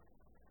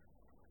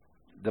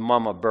the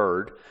mama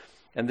bird,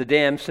 and the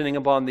dam sitting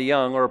upon the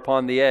young or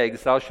upon the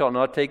eggs, thou shalt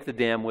not take the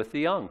dam with the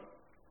young.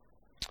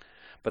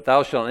 But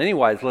thou shalt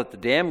anywise let the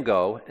dam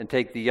go, and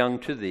take the young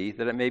to thee,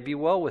 that it may be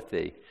well with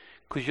thee.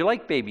 Because you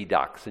like baby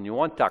ducks, and you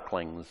want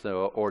ducklings,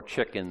 or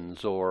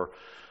chickens, or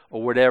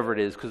whatever it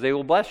is, because they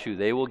will bless you.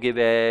 They will give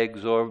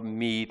eggs, or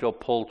meat, or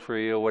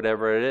poultry, or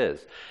whatever it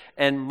is.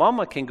 And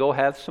mama can go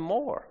have some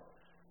more.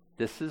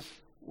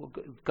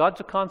 God's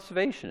a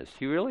conservationist.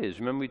 He really is.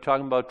 Remember we were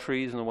talking about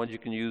trees and the ones you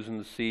can use in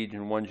the seed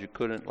and the ones you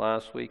couldn't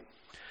last week?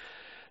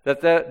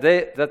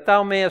 That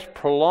thou mayest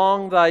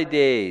prolong thy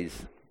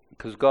days,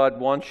 because God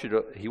wants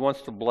He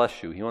wants to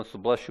bless you. He wants to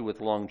bless you with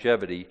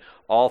longevity,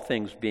 all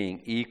things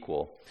being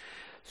equal.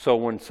 So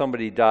when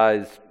somebody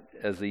dies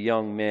as a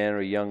young man or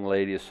a young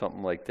lady or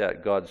something like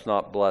that, God's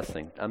not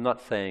blessing. I'm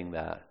not saying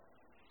that.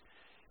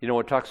 You know,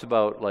 it talks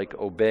about like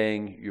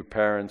obeying your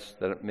parents,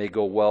 that it may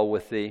go well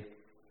with thee.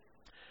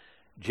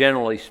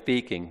 Generally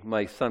speaking,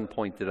 my son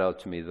pointed out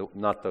to me,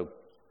 not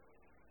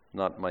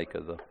Micah,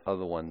 the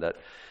other one, that,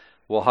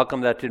 well, how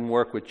come that didn't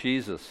work with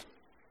Jesus?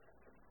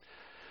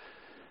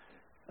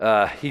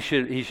 He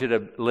should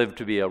have lived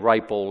to be a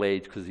ripe old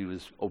age because he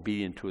was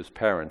obedient to his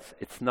parents.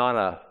 It's not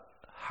a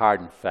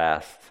hard and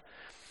fast.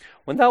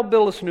 When thou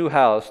buildest a new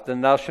house,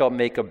 then thou shalt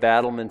make a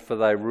battlement for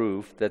thy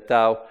roof, that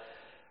thou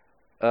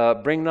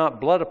bring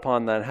not blood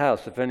upon thine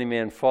house, if any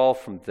man fall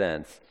from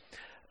thence.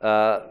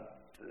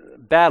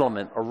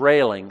 Battlement, a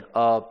railing,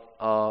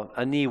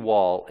 a knee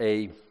wall,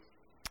 I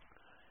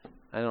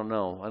don't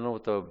know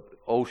what the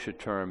OSHA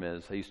term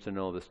is. I used to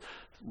know this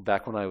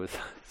back when I was a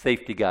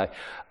safety guy.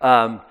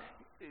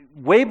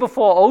 Way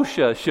before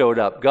OSHA showed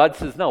up, God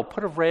says, no,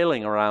 put a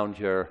railing around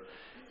so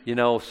you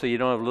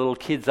don't have little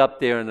kids up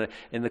there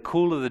in the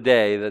cool of the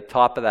day. The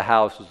top of the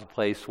house was a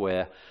place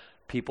where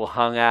people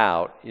hung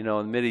out. In the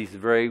Mideast,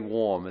 very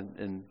warm,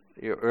 and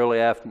early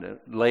afternoon,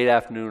 late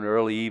afternoon,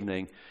 early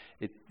evening,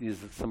 there's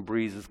some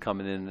breezes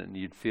coming in, and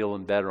you'd feel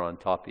them better on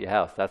top of your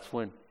house. That's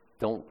when,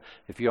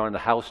 if you're on the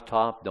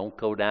housetop, don't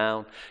go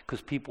down,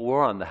 because people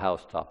were on the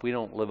housetop. We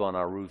don't live on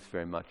our roofs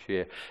very much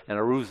here, and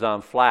our roofs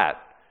aren't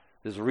flat.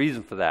 There's a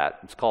reason for that.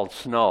 It's called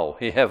snow.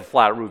 You have a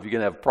flat roof, you're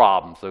going to have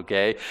problems,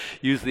 okay?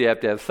 Usually you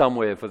have to have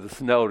somewhere for the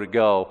snow to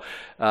go.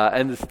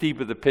 And the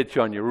steeper the pitch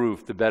on your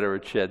roof, the better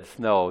it sheds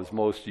snow, as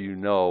most of you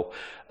know.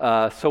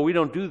 So we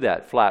don't do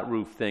that flat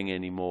roof thing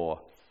anymore.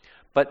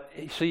 But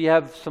so you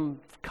have some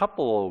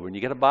couple over, and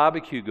you got a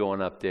barbecue going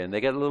up there, and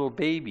they got little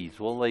babies.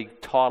 Well, they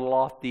toddle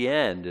off the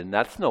end, and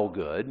that's no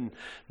good. And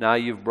now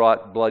you've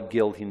brought blood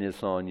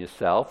guiltiness on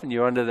yourself, and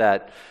you're under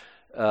that,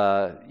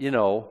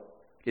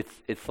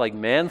 It's like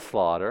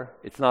manslaughter.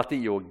 It's not that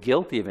you're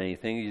guilty of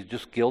anything. You're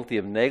just guilty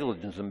of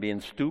negligence and being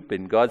stupid.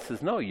 And God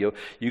says, no, you're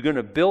going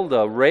to build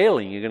a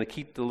railing. You're going to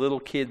keep the little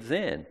kids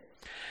in.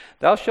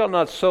 Thou shalt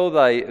not sow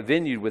thy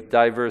vineyard with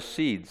diverse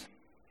seeds,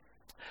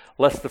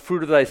 lest the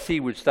fruit of thy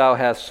seed which thou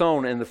hast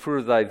sown and the fruit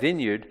of thy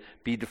vineyard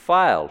be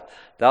defiled.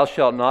 Thou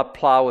shalt not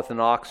plow with an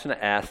ox and an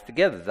ass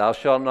together. Thou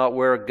shalt not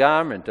wear a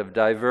garment of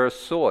diverse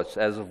sorts,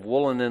 as of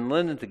woolen and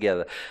linen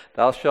together.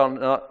 Thou shalt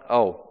not...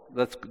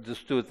 let's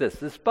just do it this.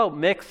 This is about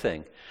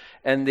mixing.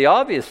 And the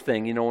obvious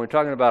thing, when we're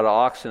talking about an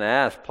ox and an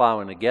ass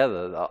plowing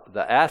together,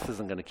 the ass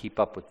isn't going to keep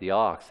up with the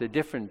ox. They're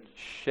different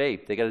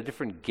shape. They got a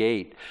different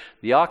gait.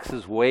 The ox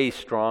is way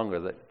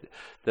stronger.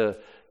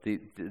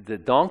 The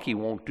donkey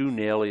won't do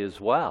nearly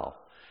as well.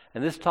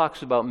 And this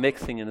talks about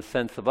mixing in the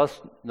sense of us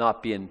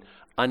not being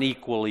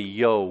unequally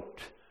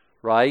yoked,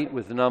 right,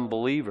 with an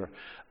unbeliever.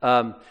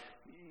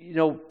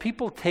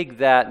 People take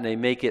that and they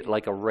make it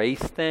like a race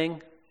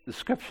thing. The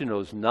Scripture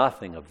knows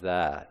nothing of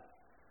that.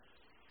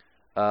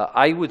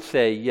 I would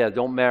say,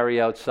 don't marry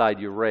outside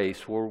your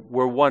race.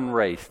 We're one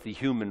race, the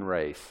human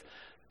race.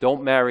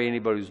 Don't marry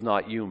anybody who's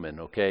not human,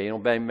 okay? You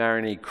don't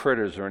marry any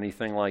critters or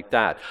anything like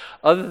that.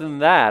 Other than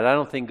that, I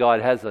don't think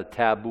God has a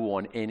taboo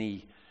on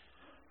any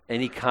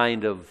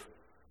kind of,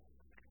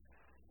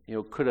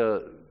 could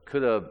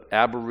a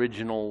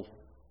Aboriginal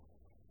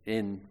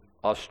in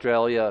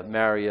Australia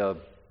marry a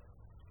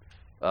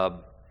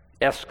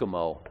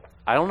Eskimo?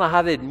 I don't know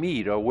how they'd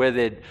meet or where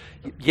they'd...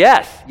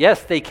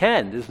 Yes, they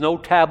can. There's no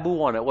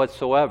taboo on it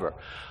whatsoever.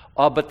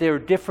 But they're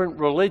a different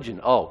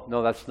religion. Oh,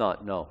 no, that's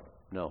not. No.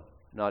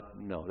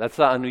 That's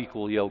the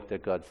unequal yoke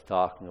that God's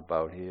talking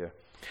about here.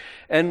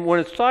 And when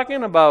it's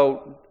talking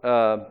about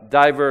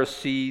diverse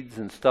seeds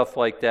and stuff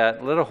like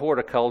that, let a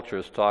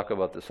horticulturist talk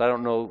about this. I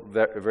don't know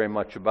very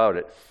much about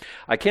it.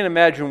 I can't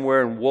imagine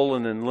wearing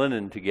woolen and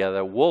linen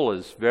together. Wool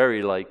is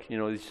very they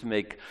used to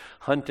make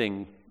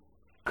hunting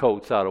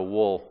coats out of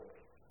wool.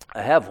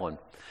 I have one.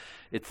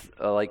 It's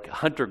like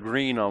hunter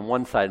green on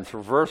one side, and it's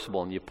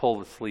reversible, and you pull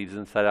the sleeves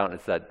inside out, and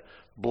it's that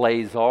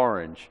blaze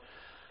orange.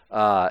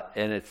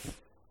 And it's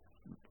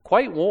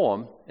quite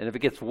warm, and if it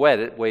gets wet,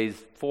 it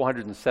weighs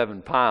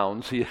 407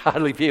 pounds, so you'd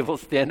hardly be able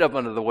to stand up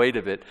under the weight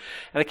of it.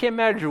 And I can't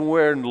imagine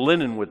wearing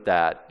linen with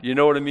that. You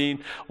know what I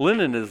mean?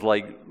 Linen is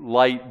like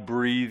light,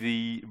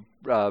 breezy,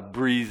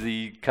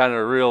 kind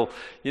of real,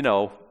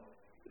 the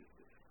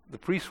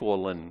priests wore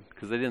linen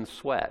because they didn't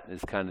sweat is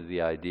kind of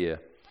the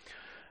idea.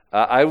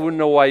 I wouldn't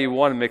know why you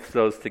want to mix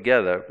those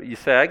together. You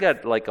say, I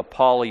got like a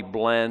poly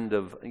blend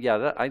of,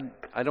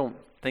 I don't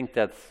think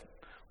that's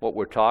what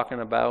we're talking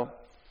about.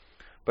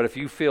 But if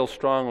you feel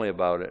strongly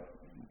about it,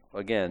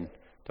 again,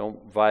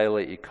 don't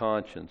violate your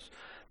conscience.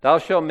 Thou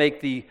shalt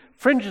make thee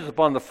fringes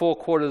upon the four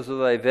quarters of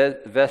thy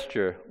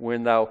vesture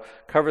when thou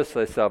coverest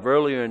thyself.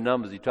 Earlier in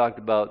Numbers, he talked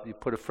about you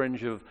put a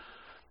fringe of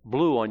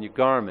blue on your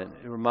garment.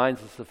 It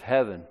reminds us of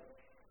heaven.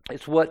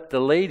 It's what the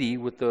lady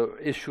with the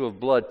issue of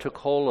blood took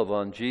hold of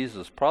on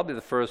Jesus. Probably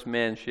the first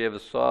man she ever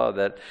saw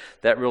that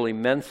really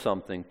meant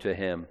something to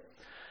him.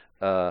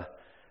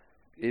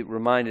 It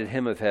reminded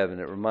him of heaven.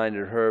 It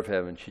reminded her of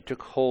heaven. She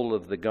took hold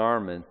of the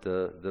garment,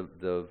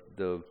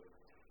 the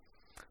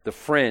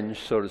fringe,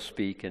 so to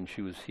speak, and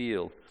she was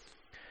healed.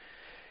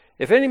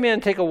 If any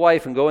man take a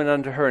wife and go in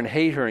unto her and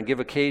hate her and give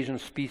occasion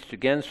of speech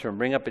against her and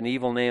bring up an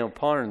evil name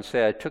upon her and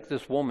say, I took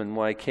this woman,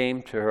 when I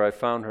came to her, I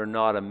found her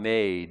not a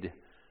maid,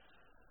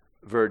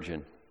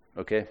 virgin.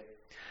 Okay?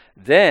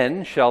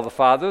 Then shall the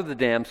father of the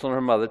damsel and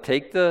her mother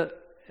take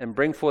and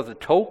bring forth the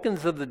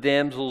tokens of the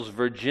damsel's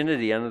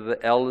virginity unto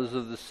the elders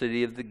of the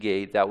city of the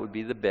gate. That would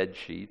be the bed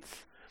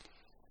sheets.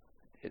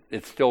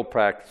 It's still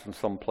practiced in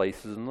some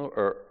places in the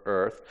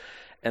earth.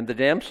 And the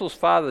damsel's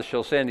father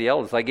shall say unto the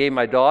elders, I gave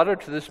my daughter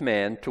to this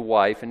man to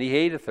wife, and he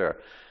hateth her.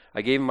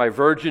 I gave him my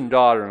virgin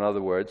daughter, in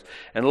other words.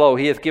 And lo,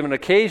 he hath given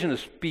occasion of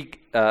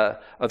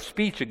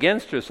speech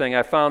against her, saying,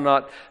 I found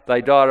not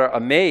thy daughter a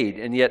maid,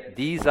 and yet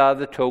these are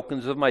the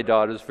tokens of my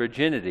daughter's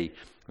virginity.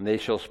 And they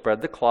shall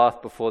spread the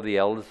cloth before the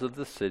elders of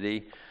the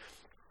city.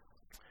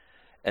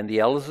 And the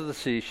elders of the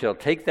city shall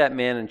take that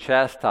man and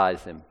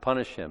chastise him,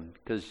 punish him,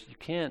 because you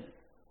can't.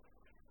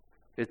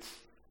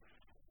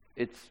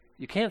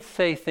 You can't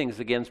say things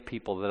against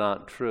people that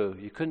aren't true.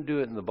 You couldn't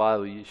do it in the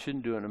Bible. You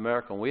shouldn't do it in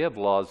America. And we have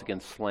laws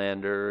against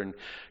slander and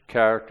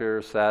character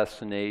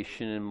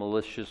assassination and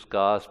malicious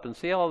gossip. And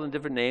see all the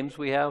different names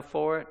we have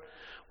for it?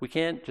 We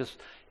can't just,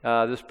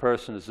 this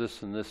person is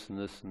this and this and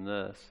this and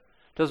this.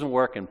 It doesn't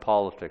work in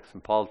politics.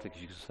 In politics,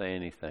 you can say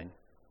anything.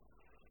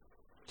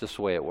 It's just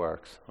the way it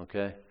works,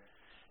 okay?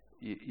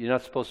 You're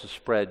not supposed to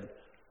spread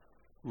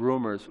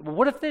rumors. Well,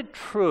 what if they're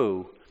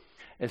true?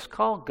 It's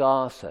called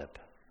gossip.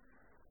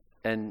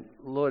 And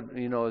Lord,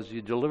 as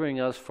you're delivering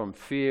us from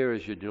fear,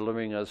 as you're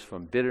delivering us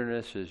from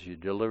bitterness, as you're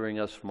delivering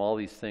us from all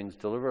these things,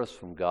 deliver us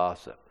from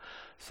gossip.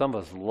 Some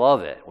of us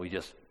love it. We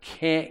just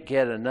can't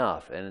get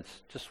enough. And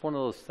it's just one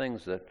of those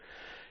things that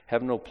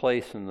have no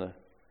place in the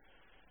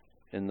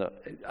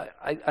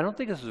I don't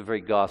think this is a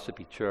very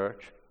gossipy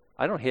church.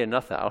 I don't hear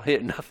nothing. I don't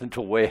hear nothing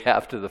until way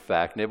after the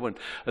fact. And everyone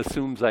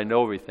assumes I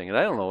know everything. And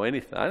I don't know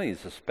anything. I don't even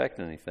suspect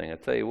anything. I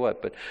tell you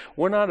what. But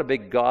we're not a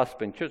big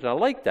gossiping church. And I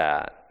like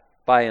that.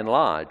 By and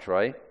large,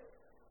 right?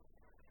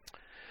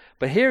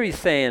 But here he's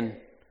saying,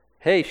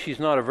 hey, she's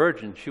not a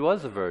virgin. She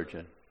was a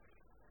virgin.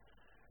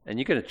 And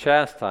you're going to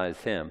chastise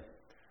him.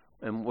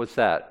 And what's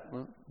that?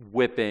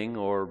 Whipping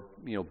or,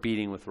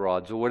 beating with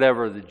rods or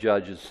whatever the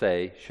judges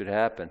say should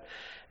happen.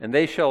 And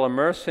they shall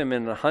immerse him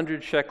in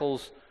 100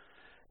 shekels.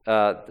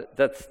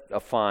 That's a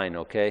fine,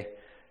 okay?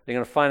 They're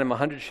going to fine him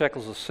 100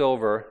 shekels of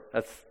silver.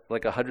 That's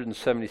like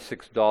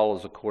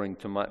 $176 according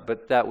to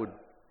but that would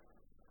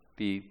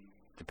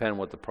depend on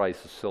what the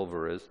price of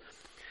silver is.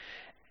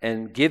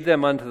 And give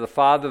them unto the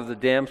father of the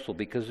damsel,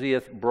 because he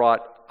hath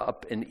brought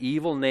up an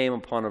evil name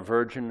upon a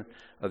virgin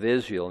of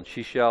Israel, and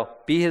she shall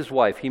be his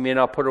wife. He may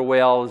not put her away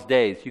all his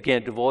days. You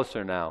can't divorce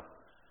her now.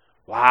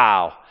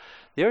 Wow.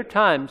 There are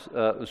times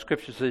the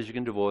Scripture says you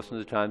can divorce, and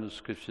there are times the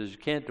Scripture says you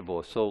can't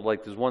divorce. So,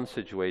 like, there's one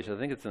situation, I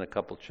think it's in a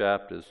couple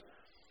chapters.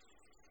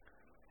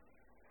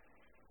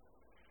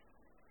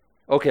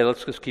 Okay,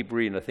 let's just keep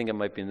reading. I think it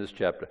might be in this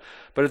chapter.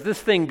 But if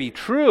this thing be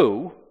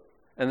true,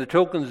 and the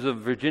tokens of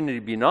virginity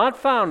be not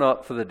found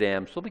up for the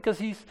damsel, because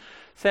he's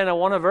saying, I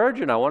want a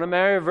virgin, I want to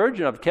marry a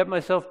virgin, I've kept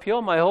myself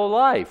pure my whole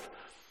life.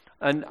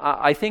 And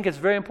I think it's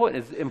very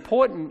important. It's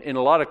important in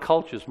a lot of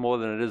cultures more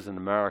than it is in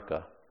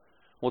America.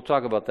 We'll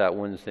talk about that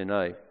Wednesday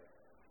night.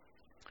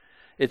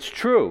 It's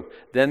true.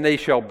 Then they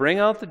shall bring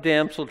out the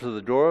damsel to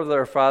the door of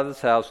their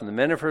father's house, and the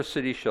men of her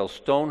city shall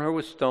stone her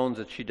with stones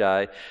that she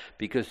die,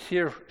 because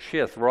she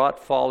hath wrought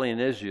folly in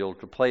Israel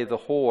to play the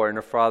whore in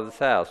her father's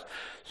house.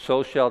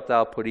 So shalt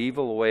thou put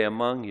evil away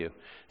among you.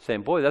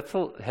 Saying, boy, that's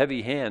a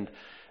heavy hand.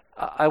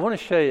 I want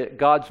to show you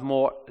God's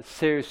more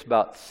serious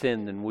about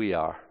sin than we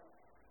are.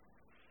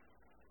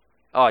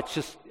 Oh, it's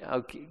just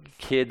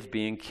kids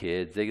being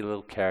kids. They get a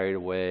little carried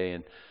away,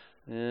 and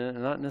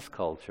not in this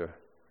culture.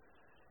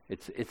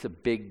 It's a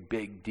big,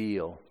 big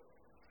deal.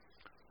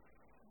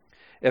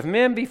 If a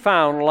man be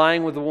found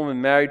lying with a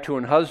woman married to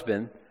an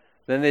husband,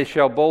 then they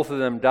shall both of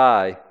them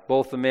die,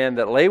 both the man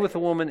that lay with the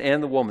woman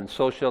and the woman.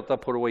 So shalt thou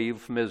put away evil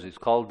from Israel. It's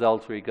called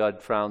adultery.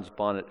 God frowns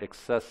upon it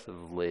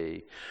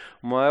excessively.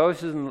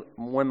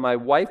 When my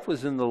wife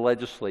was in the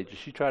legislature,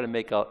 she tried to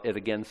make it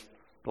against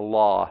the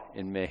law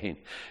in Maine.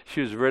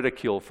 She was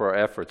ridiculed for her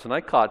efforts, and I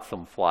caught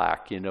some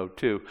flack,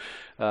 too.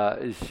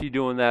 Is she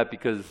doing that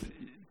because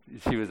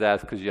she was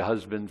asked because your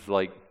husband's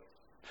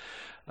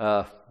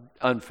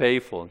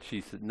unfaithful? And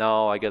she said,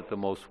 no, I got the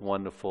most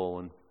wonderful.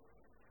 And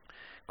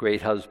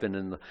great husband,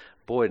 and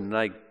boy, and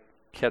I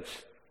catch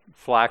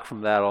flack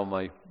from that, all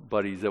my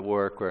buddies at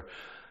work, where,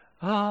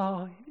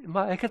 I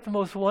got the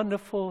most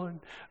wonderful and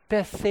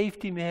best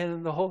safety man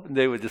in the whole, and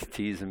they were just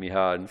teasing me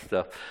hard and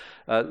stuff.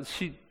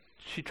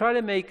 She tried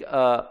to make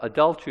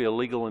adultery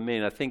illegal in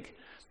Maine. I think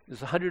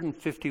there's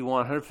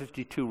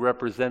 152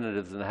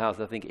 representatives in the House.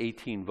 I think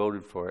 18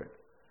 voted for it.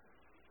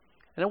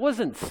 And it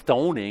wasn't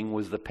stoning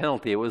was the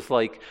penalty. It was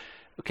like,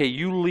 okay,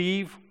 you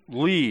leave,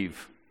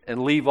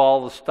 and leave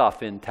all the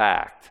stuff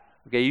intact.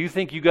 Okay, you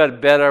think you got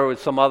it better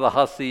with some other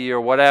hussy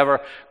or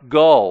whatever,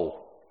 go.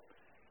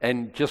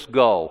 And just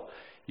go.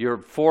 Your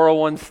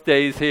 401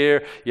 stays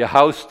here, your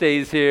house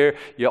stays here,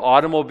 your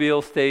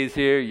automobile stays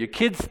here, your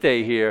kids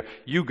stay here,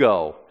 you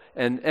go.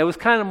 And it was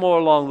kind of more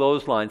along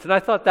those lines. And I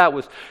thought that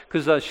was,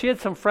 because she had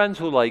some friends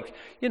who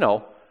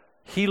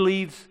he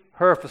leaves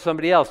her for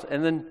somebody else,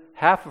 and then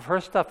half of her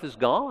stuff is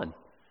gone.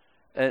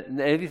 And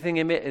everything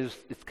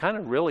it's kind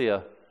of really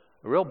a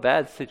real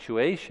bad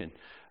situation.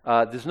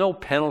 There's no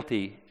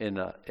penalty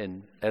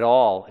at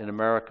all in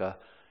America.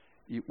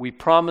 We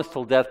promise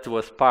till death do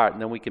us part,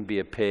 and then we can be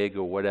a pig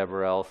or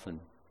whatever else,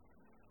 and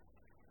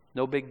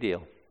no big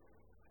deal.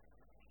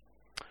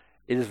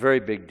 It is a very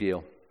big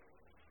deal.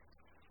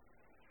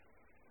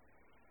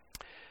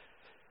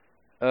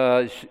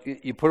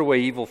 You put away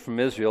evil from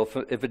Israel.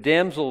 If a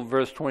damsel,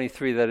 verse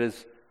 23, that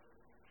is,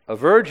 a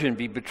virgin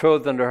be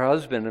betrothed unto her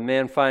husband, a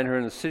man find her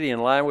in the city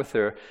and lie with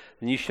her,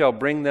 then ye shall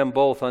bring them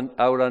both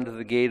out unto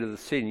the gate of the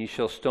city, and ye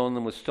shall stone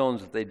them with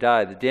stones that they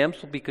die. The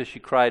damsel because she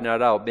cried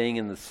not out, being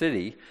in the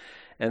city,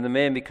 and the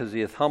man because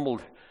he hath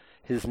humbled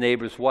his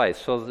neighbor's wife,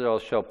 so that thou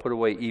shalt put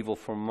away evil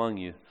from among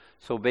you.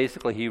 So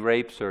basically he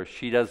rapes her.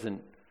 She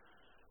doesn't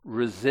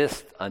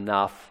resist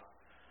enough,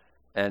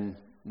 and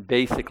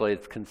basically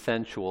it's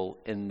consensual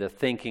in the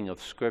thinking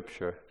of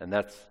Scripture, and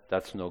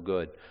that's no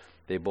good.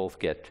 They both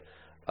get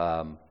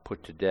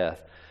put to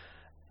death.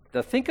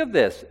 Now think of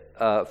this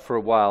for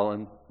a while,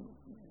 and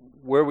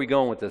where are we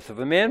going with this? If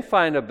a man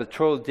find a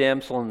betrothed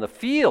damsel in the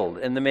field,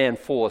 and the man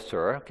force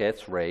her, okay,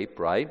 it's rape,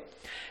 right,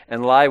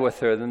 and lie with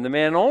her, then the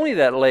man only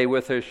that lay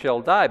with her shall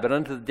die, but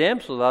unto the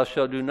damsel thou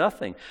shalt do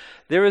nothing.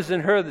 There is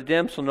in her, the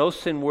damsel, no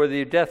sin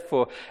worthy of death,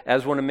 for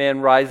as when a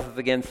man riseth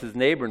against his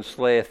neighbor and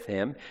slayeth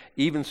him,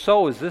 even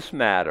so is this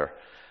matter.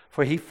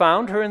 For he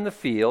found her in the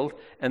field,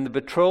 and the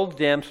betrothed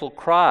damsel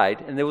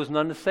cried, and there was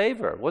none to save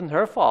her. It wasn't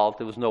her fault.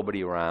 There was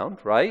nobody around,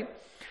 right?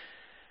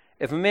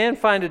 If a man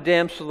find a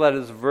damsel that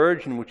is a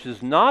virgin, which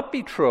is not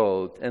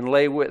betrothed, and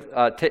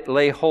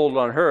lay hold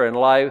on her, and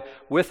lie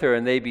with her,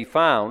 and they be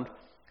found,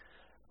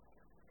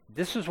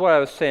 this is what I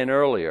was saying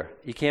earlier.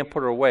 You can't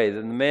put her away.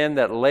 Then the man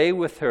that lay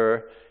with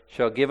her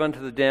shall give unto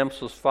the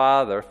damsel's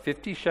father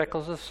 50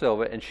 shekels of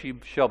silver, and she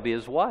shall be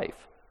his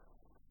wife.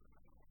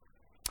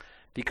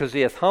 Because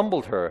he hath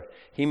humbled her,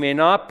 he may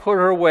not put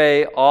her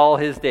away all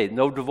his days.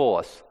 No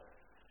divorce.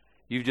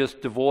 You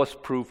just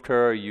divorce-proofed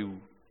her. You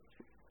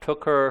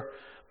took her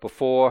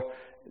before.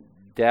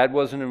 Dad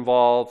wasn't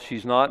involved.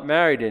 She's not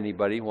married to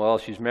anybody. Well,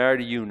 she's married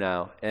to you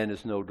now, and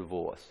there's no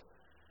divorce.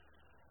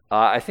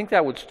 I think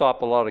that would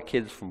stop a lot of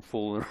kids from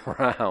fooling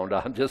around.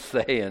 I'm just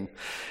saying.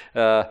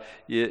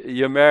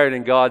 You're married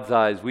in God's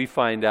eyes. We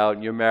find out,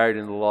 and you're married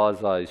in the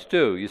law's eyes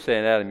too. You're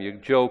saying, Adam, you're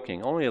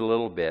joking. Only a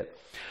little bit.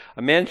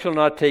 A man shall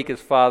not take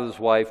his father's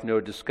wife, nor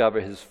discover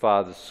his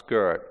father's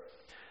skirt.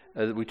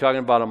 We're talking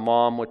about a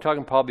mom. We're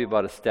talking probably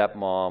about a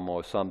stepmom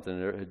or something.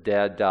 Her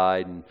dad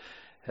died,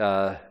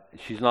 and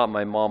she's not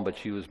my mom, but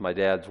she was my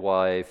dad's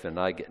wife. And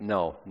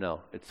no,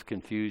 it's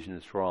confusion.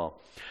 It's wrong.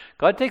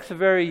 God takes a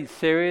very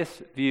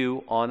serious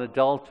view on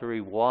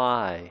adultery.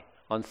 Why?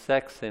 On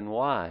sex sin.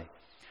 Why?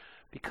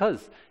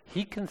 Because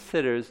he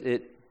considers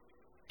it.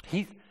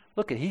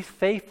 He's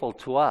faithful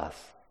to us.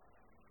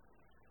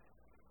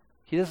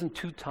 He doesn't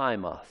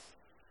two-time us.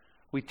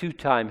 We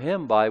two-time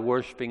him by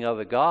worshiping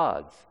other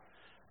gods.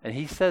 And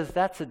he says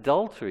that's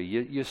adultery.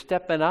 You're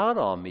stepping out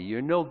on me.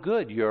 You're no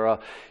good. I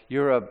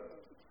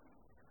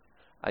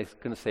was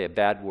going to say a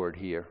bad word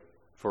here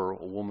for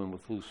a woman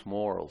with loose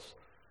morals.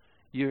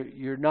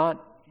 You're not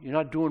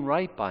doing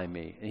right by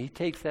me. And he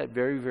takes that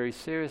very, very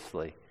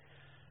seriously.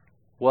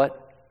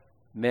 What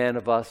man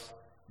of us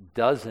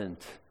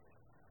doesn't?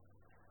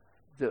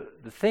 The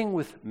thing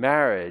with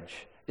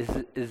marriage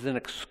is an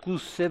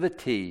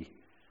exclusivity.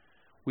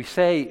 We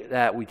say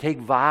that, we take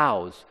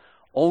vows.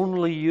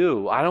 Only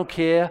you. I don't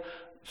care.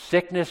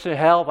 Sickness or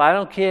health. I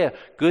don't care.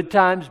 Good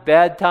times,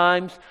 bad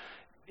times.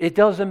 It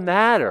doesn't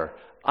matter.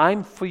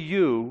 I'm for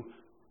you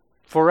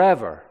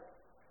forever.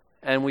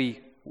 And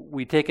we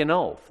take an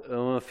oath.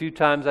 A few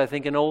times I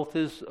think an oath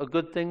is a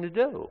good thing to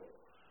do.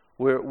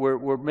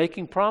 We're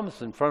making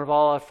promises in front of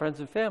all our friends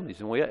and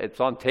families. And it's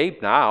on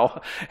tape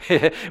now.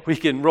 We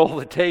can roll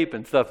the tape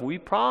and stuff. We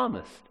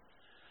promised.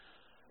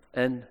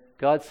 And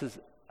God says,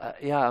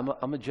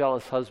 I'm a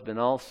jealous husband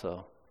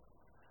also.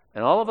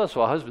 And all of us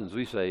who are husbands,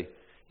 we say,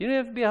 you don't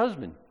have to be a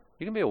husband.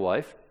 You can be a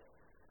wife.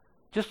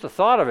 Just the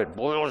thought of it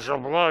boils your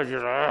blood.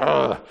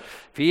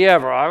 If he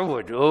ever, I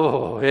would,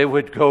 it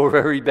would go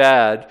very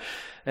bad.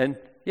 And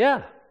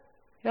yeah.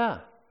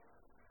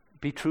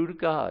 be true to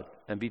God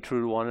and be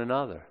true to one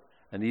another.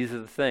 And these are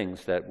the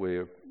things that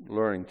we're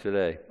learning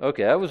today.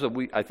 Okay,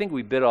 I think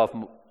we bit off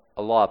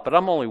a lot, but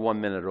I'm only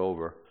 1 minute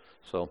over.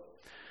 So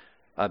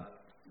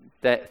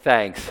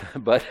thanks,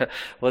 but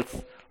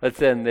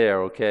let's end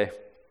there, okay?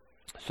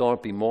 So it'll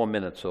be more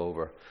minutes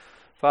over.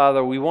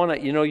 Father, we want to,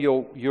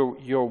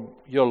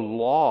 your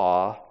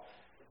law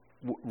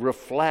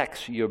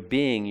reflects your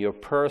being, your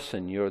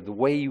person, the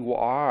way you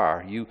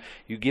are. You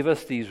give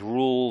us these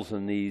rules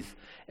and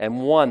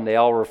they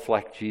all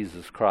reflect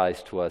Jesus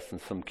Christ to us in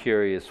some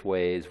curious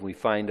ways. We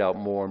find out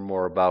more and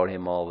more about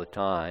him all the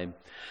time.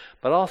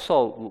 But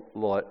also,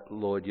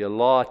 Lord, your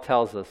law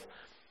tells us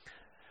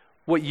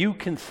what you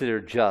consider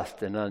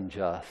just and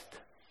unjust.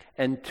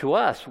 And to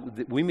us,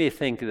 we may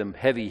think of them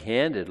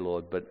heavy-handed,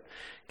 Lord, but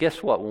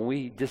guess what? When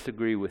we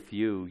disagree with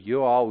you,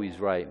 you're always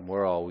right and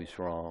we're always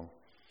wrong.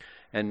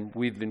 And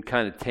we've been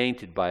kind of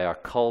tainted by our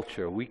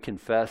culture. We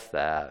confess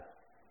that.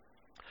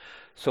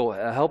 So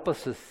help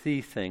us to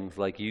see things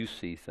like you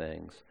see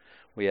things.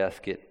 We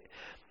ask it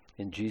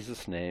in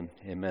Jesus' name.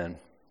 Amen.